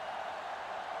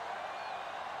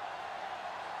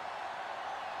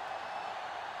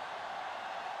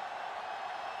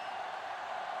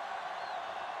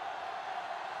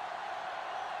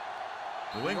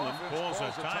 New England calls a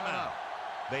timeout.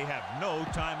 They have no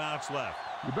timeouts left.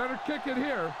 You better kick it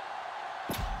here.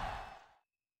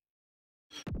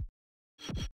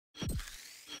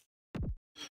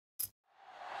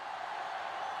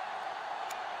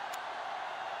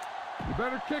 You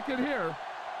better kick it here.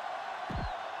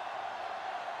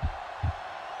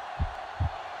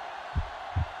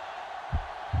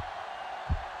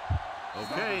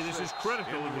 Okay, this is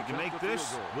critical. If we can make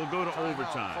this, we'll go to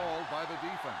overtime. Called by the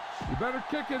defense. You better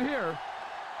kick it here.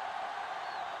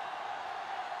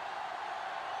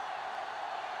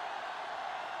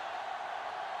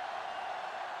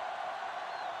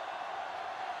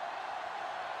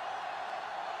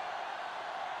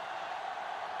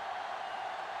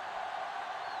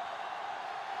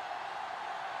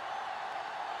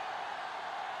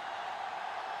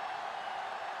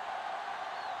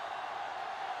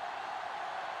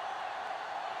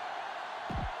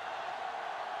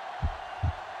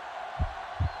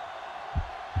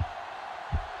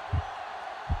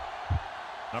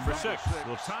 Number 6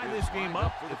 will tie this game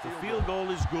up if the field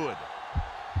goal is good.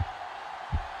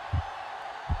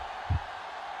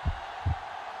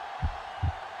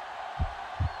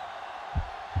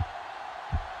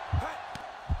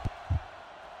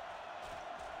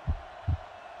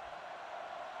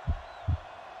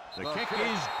 The kick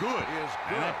is good,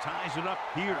 and that ties it up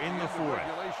here in the fourth.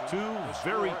 Two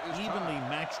very evenly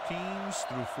matched teams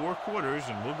through 4 quarters,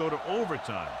 and we'll go to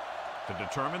overtime to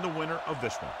determine the winner of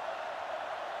this one.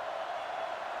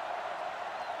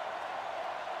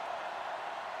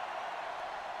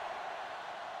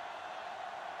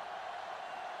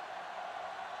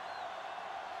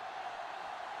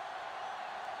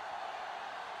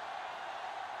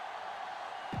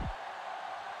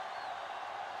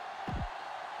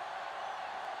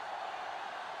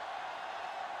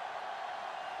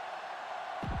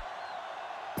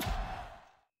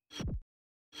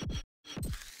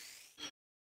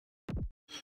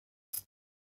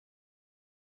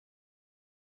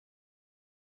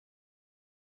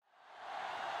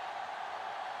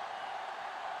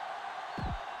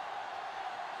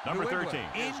 Number 13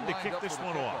 in to kick this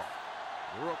one off.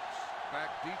 Brooks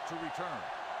back deep to return.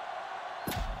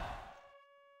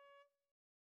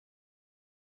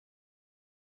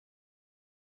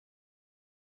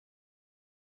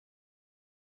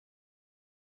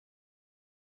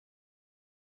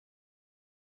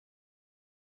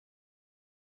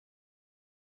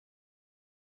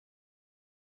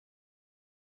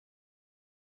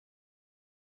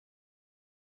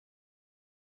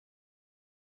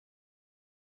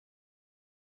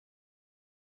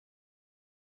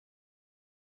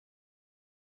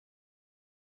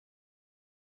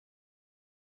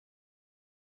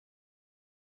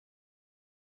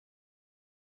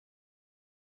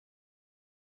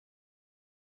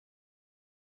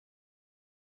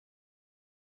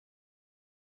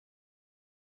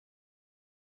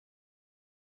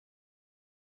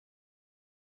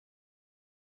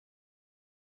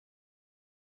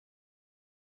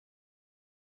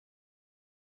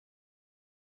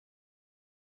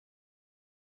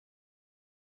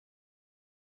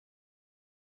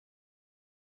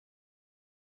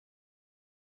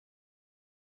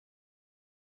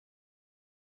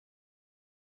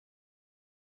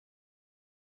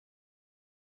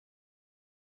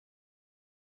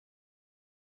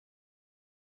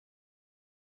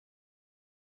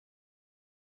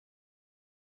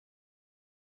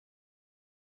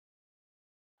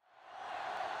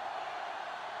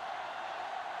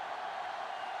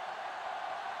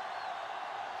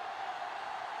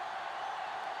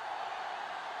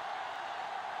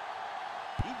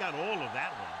 He got all of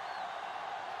that one.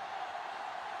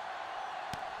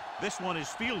 This one is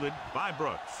fielded by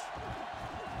Brooks.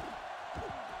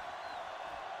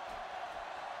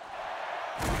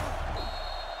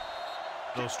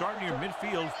 They'll start near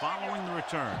midfield following the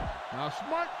return. Now, a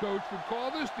smart coach would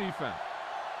call this defense.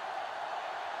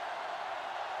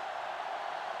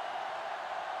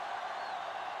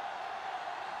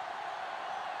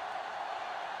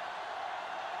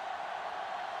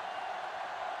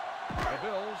 The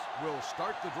Bills will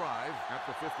start the drive at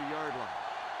the 50-yard line.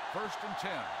 1st and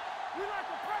 10. We like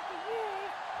to practice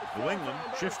rules. New England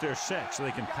shifts their set so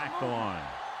they can pack the line.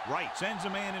 Right sends a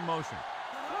man in motion.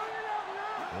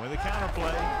 With a counter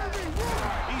play,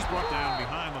 he's brought down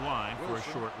behind the line for a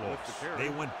short loss. They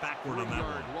went backward on that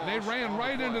one. They ran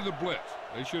right into the blitz.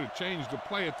 They should have changed the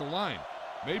play at the line.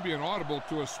 Maybe an audible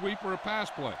to a sweep or a pass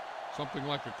play. Something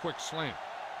like a quick slant.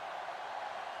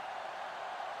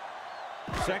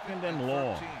 2nd and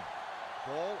long.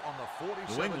 Ball on the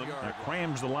 47-yard New England line.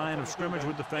 crams the line of scrimmage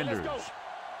with defenders.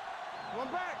 One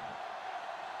back.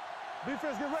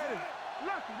 Defense, get ready.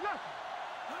 Lucky.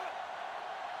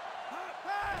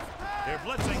 They're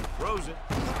blitzing, throws it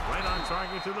right on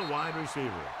target to the wide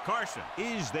receiver. Carson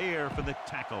is there for the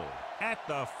tackle at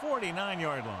the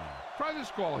 49-yard line. Try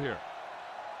this call here.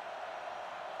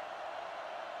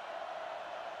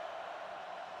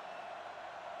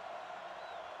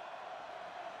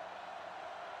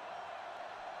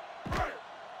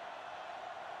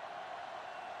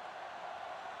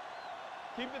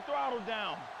 Keep the throttle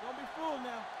down. Don't be fooled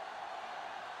now.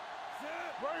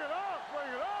 Bring it up.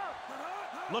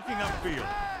 Looking upfield,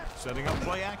 setting up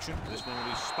play action. This one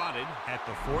will be spotted at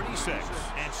the 46.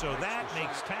 And so that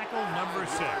makes tackle number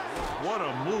 6. What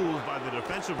a move by the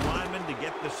defensive lineman to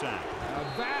get the sack.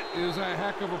 Now that is a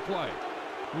heck of a play.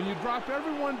 When you drop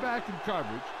everyone back in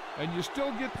coverage and you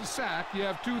still get the sack, you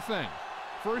have two things.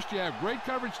 First, you have great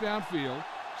coverage downfield.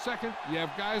 Second, you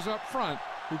have guys up front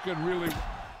who can really...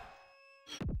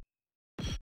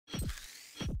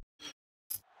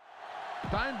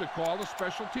 Time to call the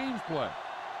special teams play.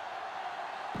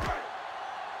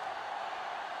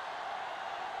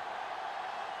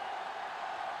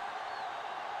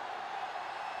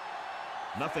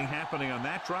 Nothing happening on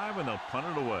that drive, and they'll punt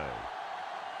it away.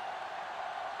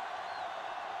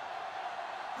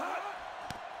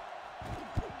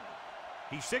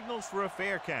 He signals for a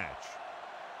fair catch.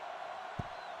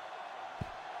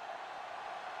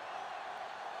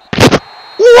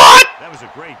 What? That was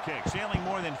a great kick, sailing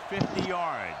more than 50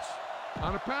 yards.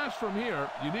 On a pass from here,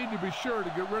 you need to be sure to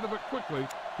get rid of it quickly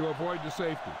to avoid the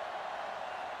safety.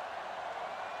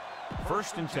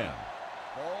 1st and 10.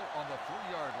 Ball on the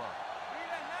 3-yard line.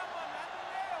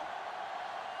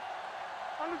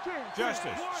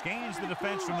 Justice scans the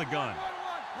defense from the gun.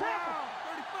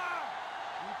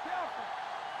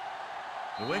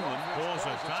 New England calls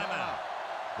a timeout.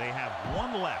 They have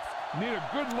one left. Need a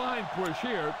good line push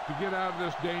here to get out of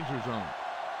this danger zone.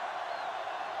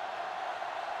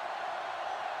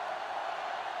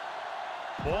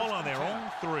 Ball on their own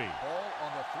 3. Ball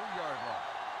on the 3-yard line.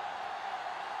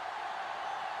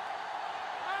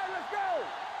 All right, let's go.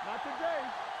 Not today.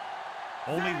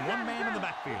 Only one man in the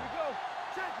backfield. Here we go.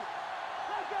 Check it.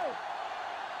 Let's go.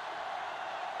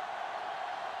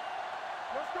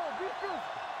 Let's go. Be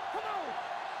physical. Come on.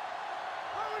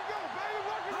 Here we go, baby.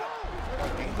 Rock and roll.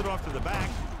 Hands it off to the back.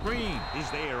 Green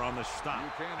is there on the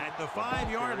stop at the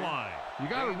 5-yard line. You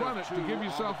got to run it to give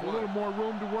yourself a little more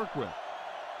room to work with.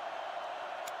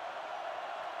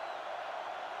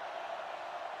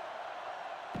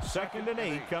 Second and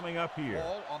 8 coming up here.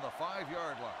 Ball on the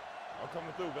 5-yard line. I'm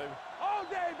coming through, baby. All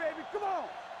day, baby. Come on.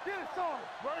 Get it started.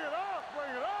 Bring it up. Bring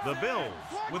it up. The Bills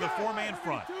with a 4-man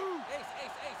front. Ace.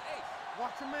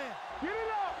 Watch your man. Get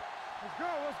it up. Let's go.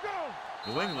 Let's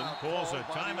go. New England calls a Called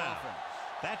by the timeout. offense.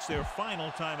 That's their final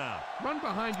timeout. Run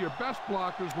behind your best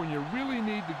blockers when you really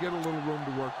need to get a little room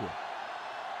to work with.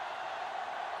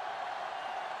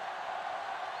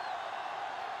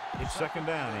 It's second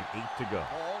down and 8 to go.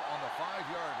 Ball on the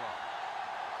 5-yard line.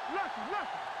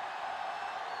 Lucky.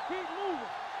 Keep moving.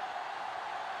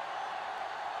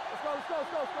 Let's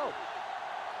go.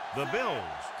 The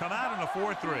Bills come out in a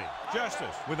 4-3.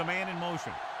 Justice with a man in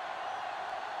motion.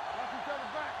 Watch each other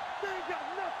back. They ain't got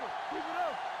nothing. Keep it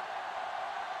up.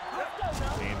 Let's go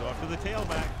now. Hand off to the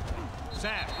tailback.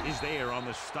 Sack is there on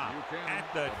the stop at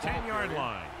the 10-yard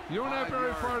line. You don't have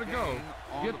very far to go. gain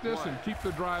on Get the this play. and keep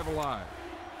the drive alive.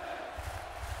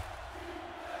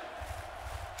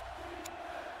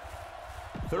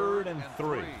 Third and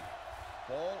 3.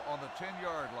 Ball on the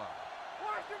 10-yard line.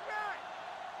 Watch your back.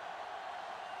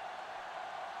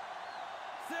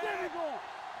 There we go.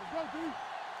 Let's go, D.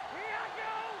 Here I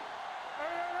go.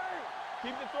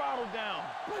 Keep the throttle down.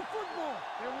 Play football.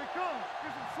 Here we come.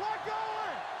 Get some slot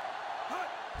going.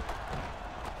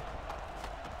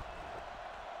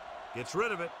 Gets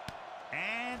rid of it.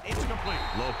 And it's complete.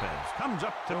 Lopez comes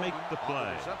up to make the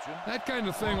play. That kind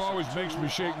of thing always makes me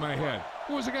shake my head.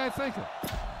 What was the guy thinking?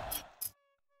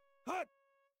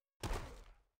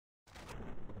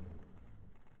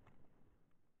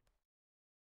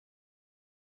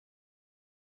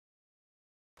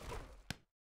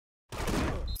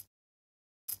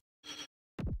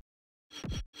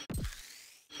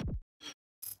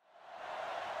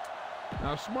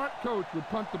 Now, a smart coach would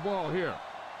punt the ball here.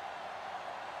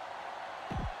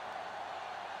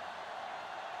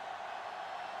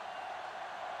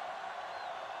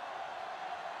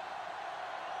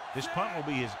 This punt will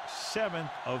be his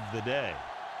 7th of the day.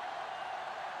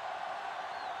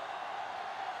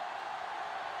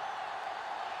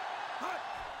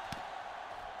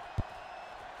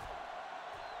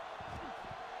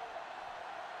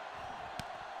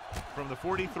 From the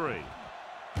 43.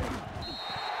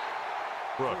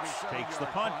 Brooks takes the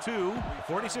punt to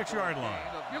the 46-yard line.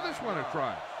 Give this one a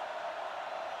try.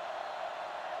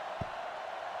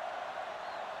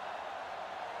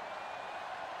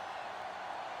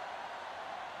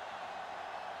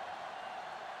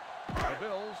 The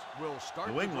Bills will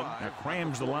start New England now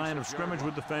crams the line of scrimmage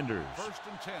with defenders. 1st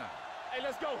and 10. Hey,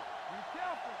 let's go. Be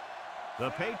careful. The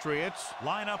Patriots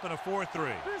line up in a 4-3. Do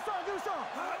something.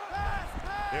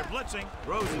 They're blitzing.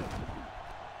 Rosen.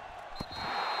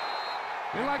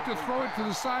 They like to throw it to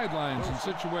the sidelines in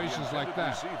situations like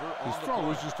that. His throw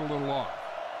was just a little off.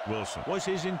 Wilson was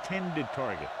his intended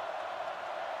target.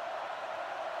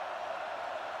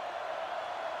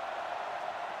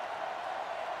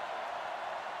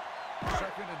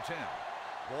 Second and 10.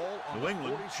 Ball on New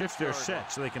England shifts their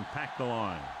set so they can pack the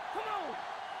line. Come on.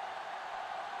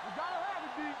 You gotta have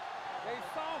it, D. They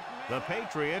soft, man. The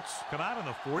Patriots come out on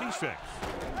the 46.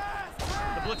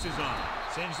 The blitz is on.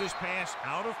 Sends this pass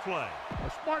out of play.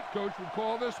 A smart coach would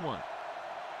call this one.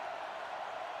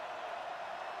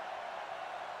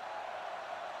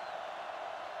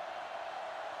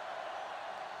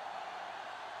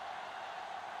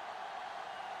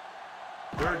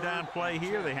 Third down play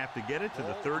here. They have to get it to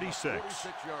the 36.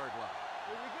 46-yard line.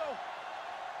 Here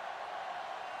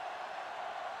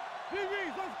we go.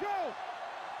 DBs, let's go.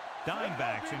 Dime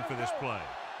backs in for this play.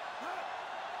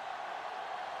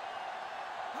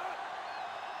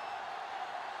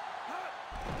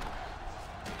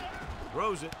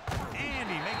 Throws it, and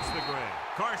he makes the grab.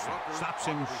 Carson stops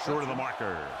him short of the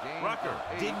marker. Rucker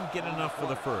didn't get enough for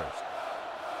the first.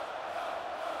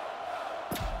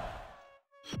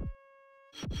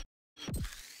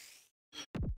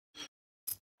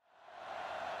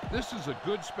 This is a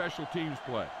good special teams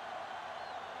play.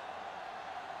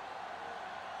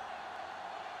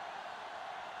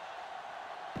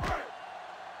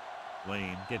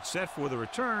 Lane gets set for the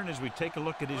return as we take a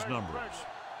look at his numbers.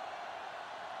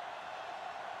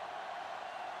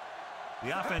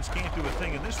 The offense can't do a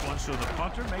thing in this one, so the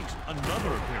punter makes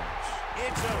another appearance.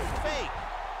 It's a fake.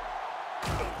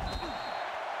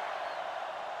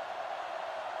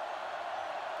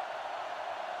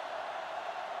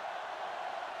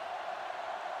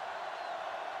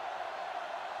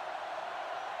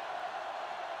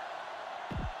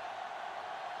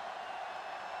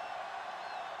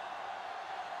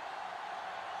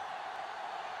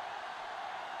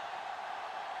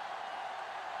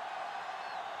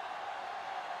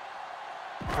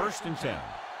 First and 10.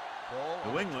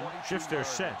 New England shifts their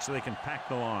set so they can pack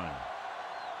the line.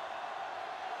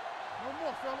 No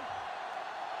more,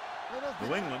 fella.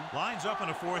 New England lines up in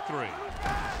a 4-3.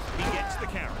 He gets the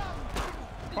carry.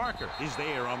 Parker is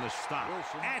there on the stop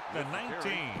at the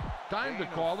 19. Time to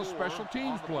call a special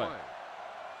teams play.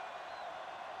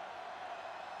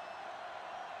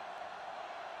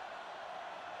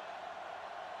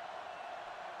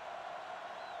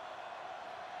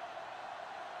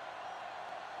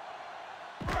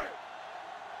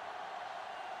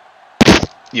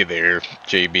 You there,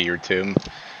 JB or Tim?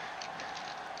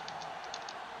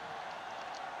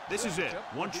 This is it.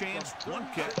 One chance, one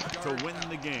kick to win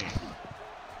the game.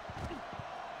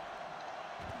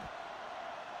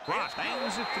 Brock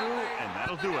bangs it through, and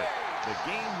that'll do it. The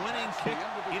game-winning kick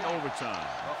in overtime.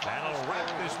 That'll wrap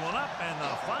this one up, and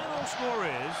the final score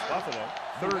is Buffalo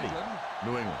 30,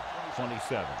 New England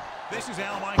 27. This is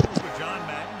Al Michaels with John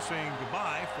Madden saying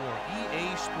goodbye for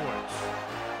EA Sports.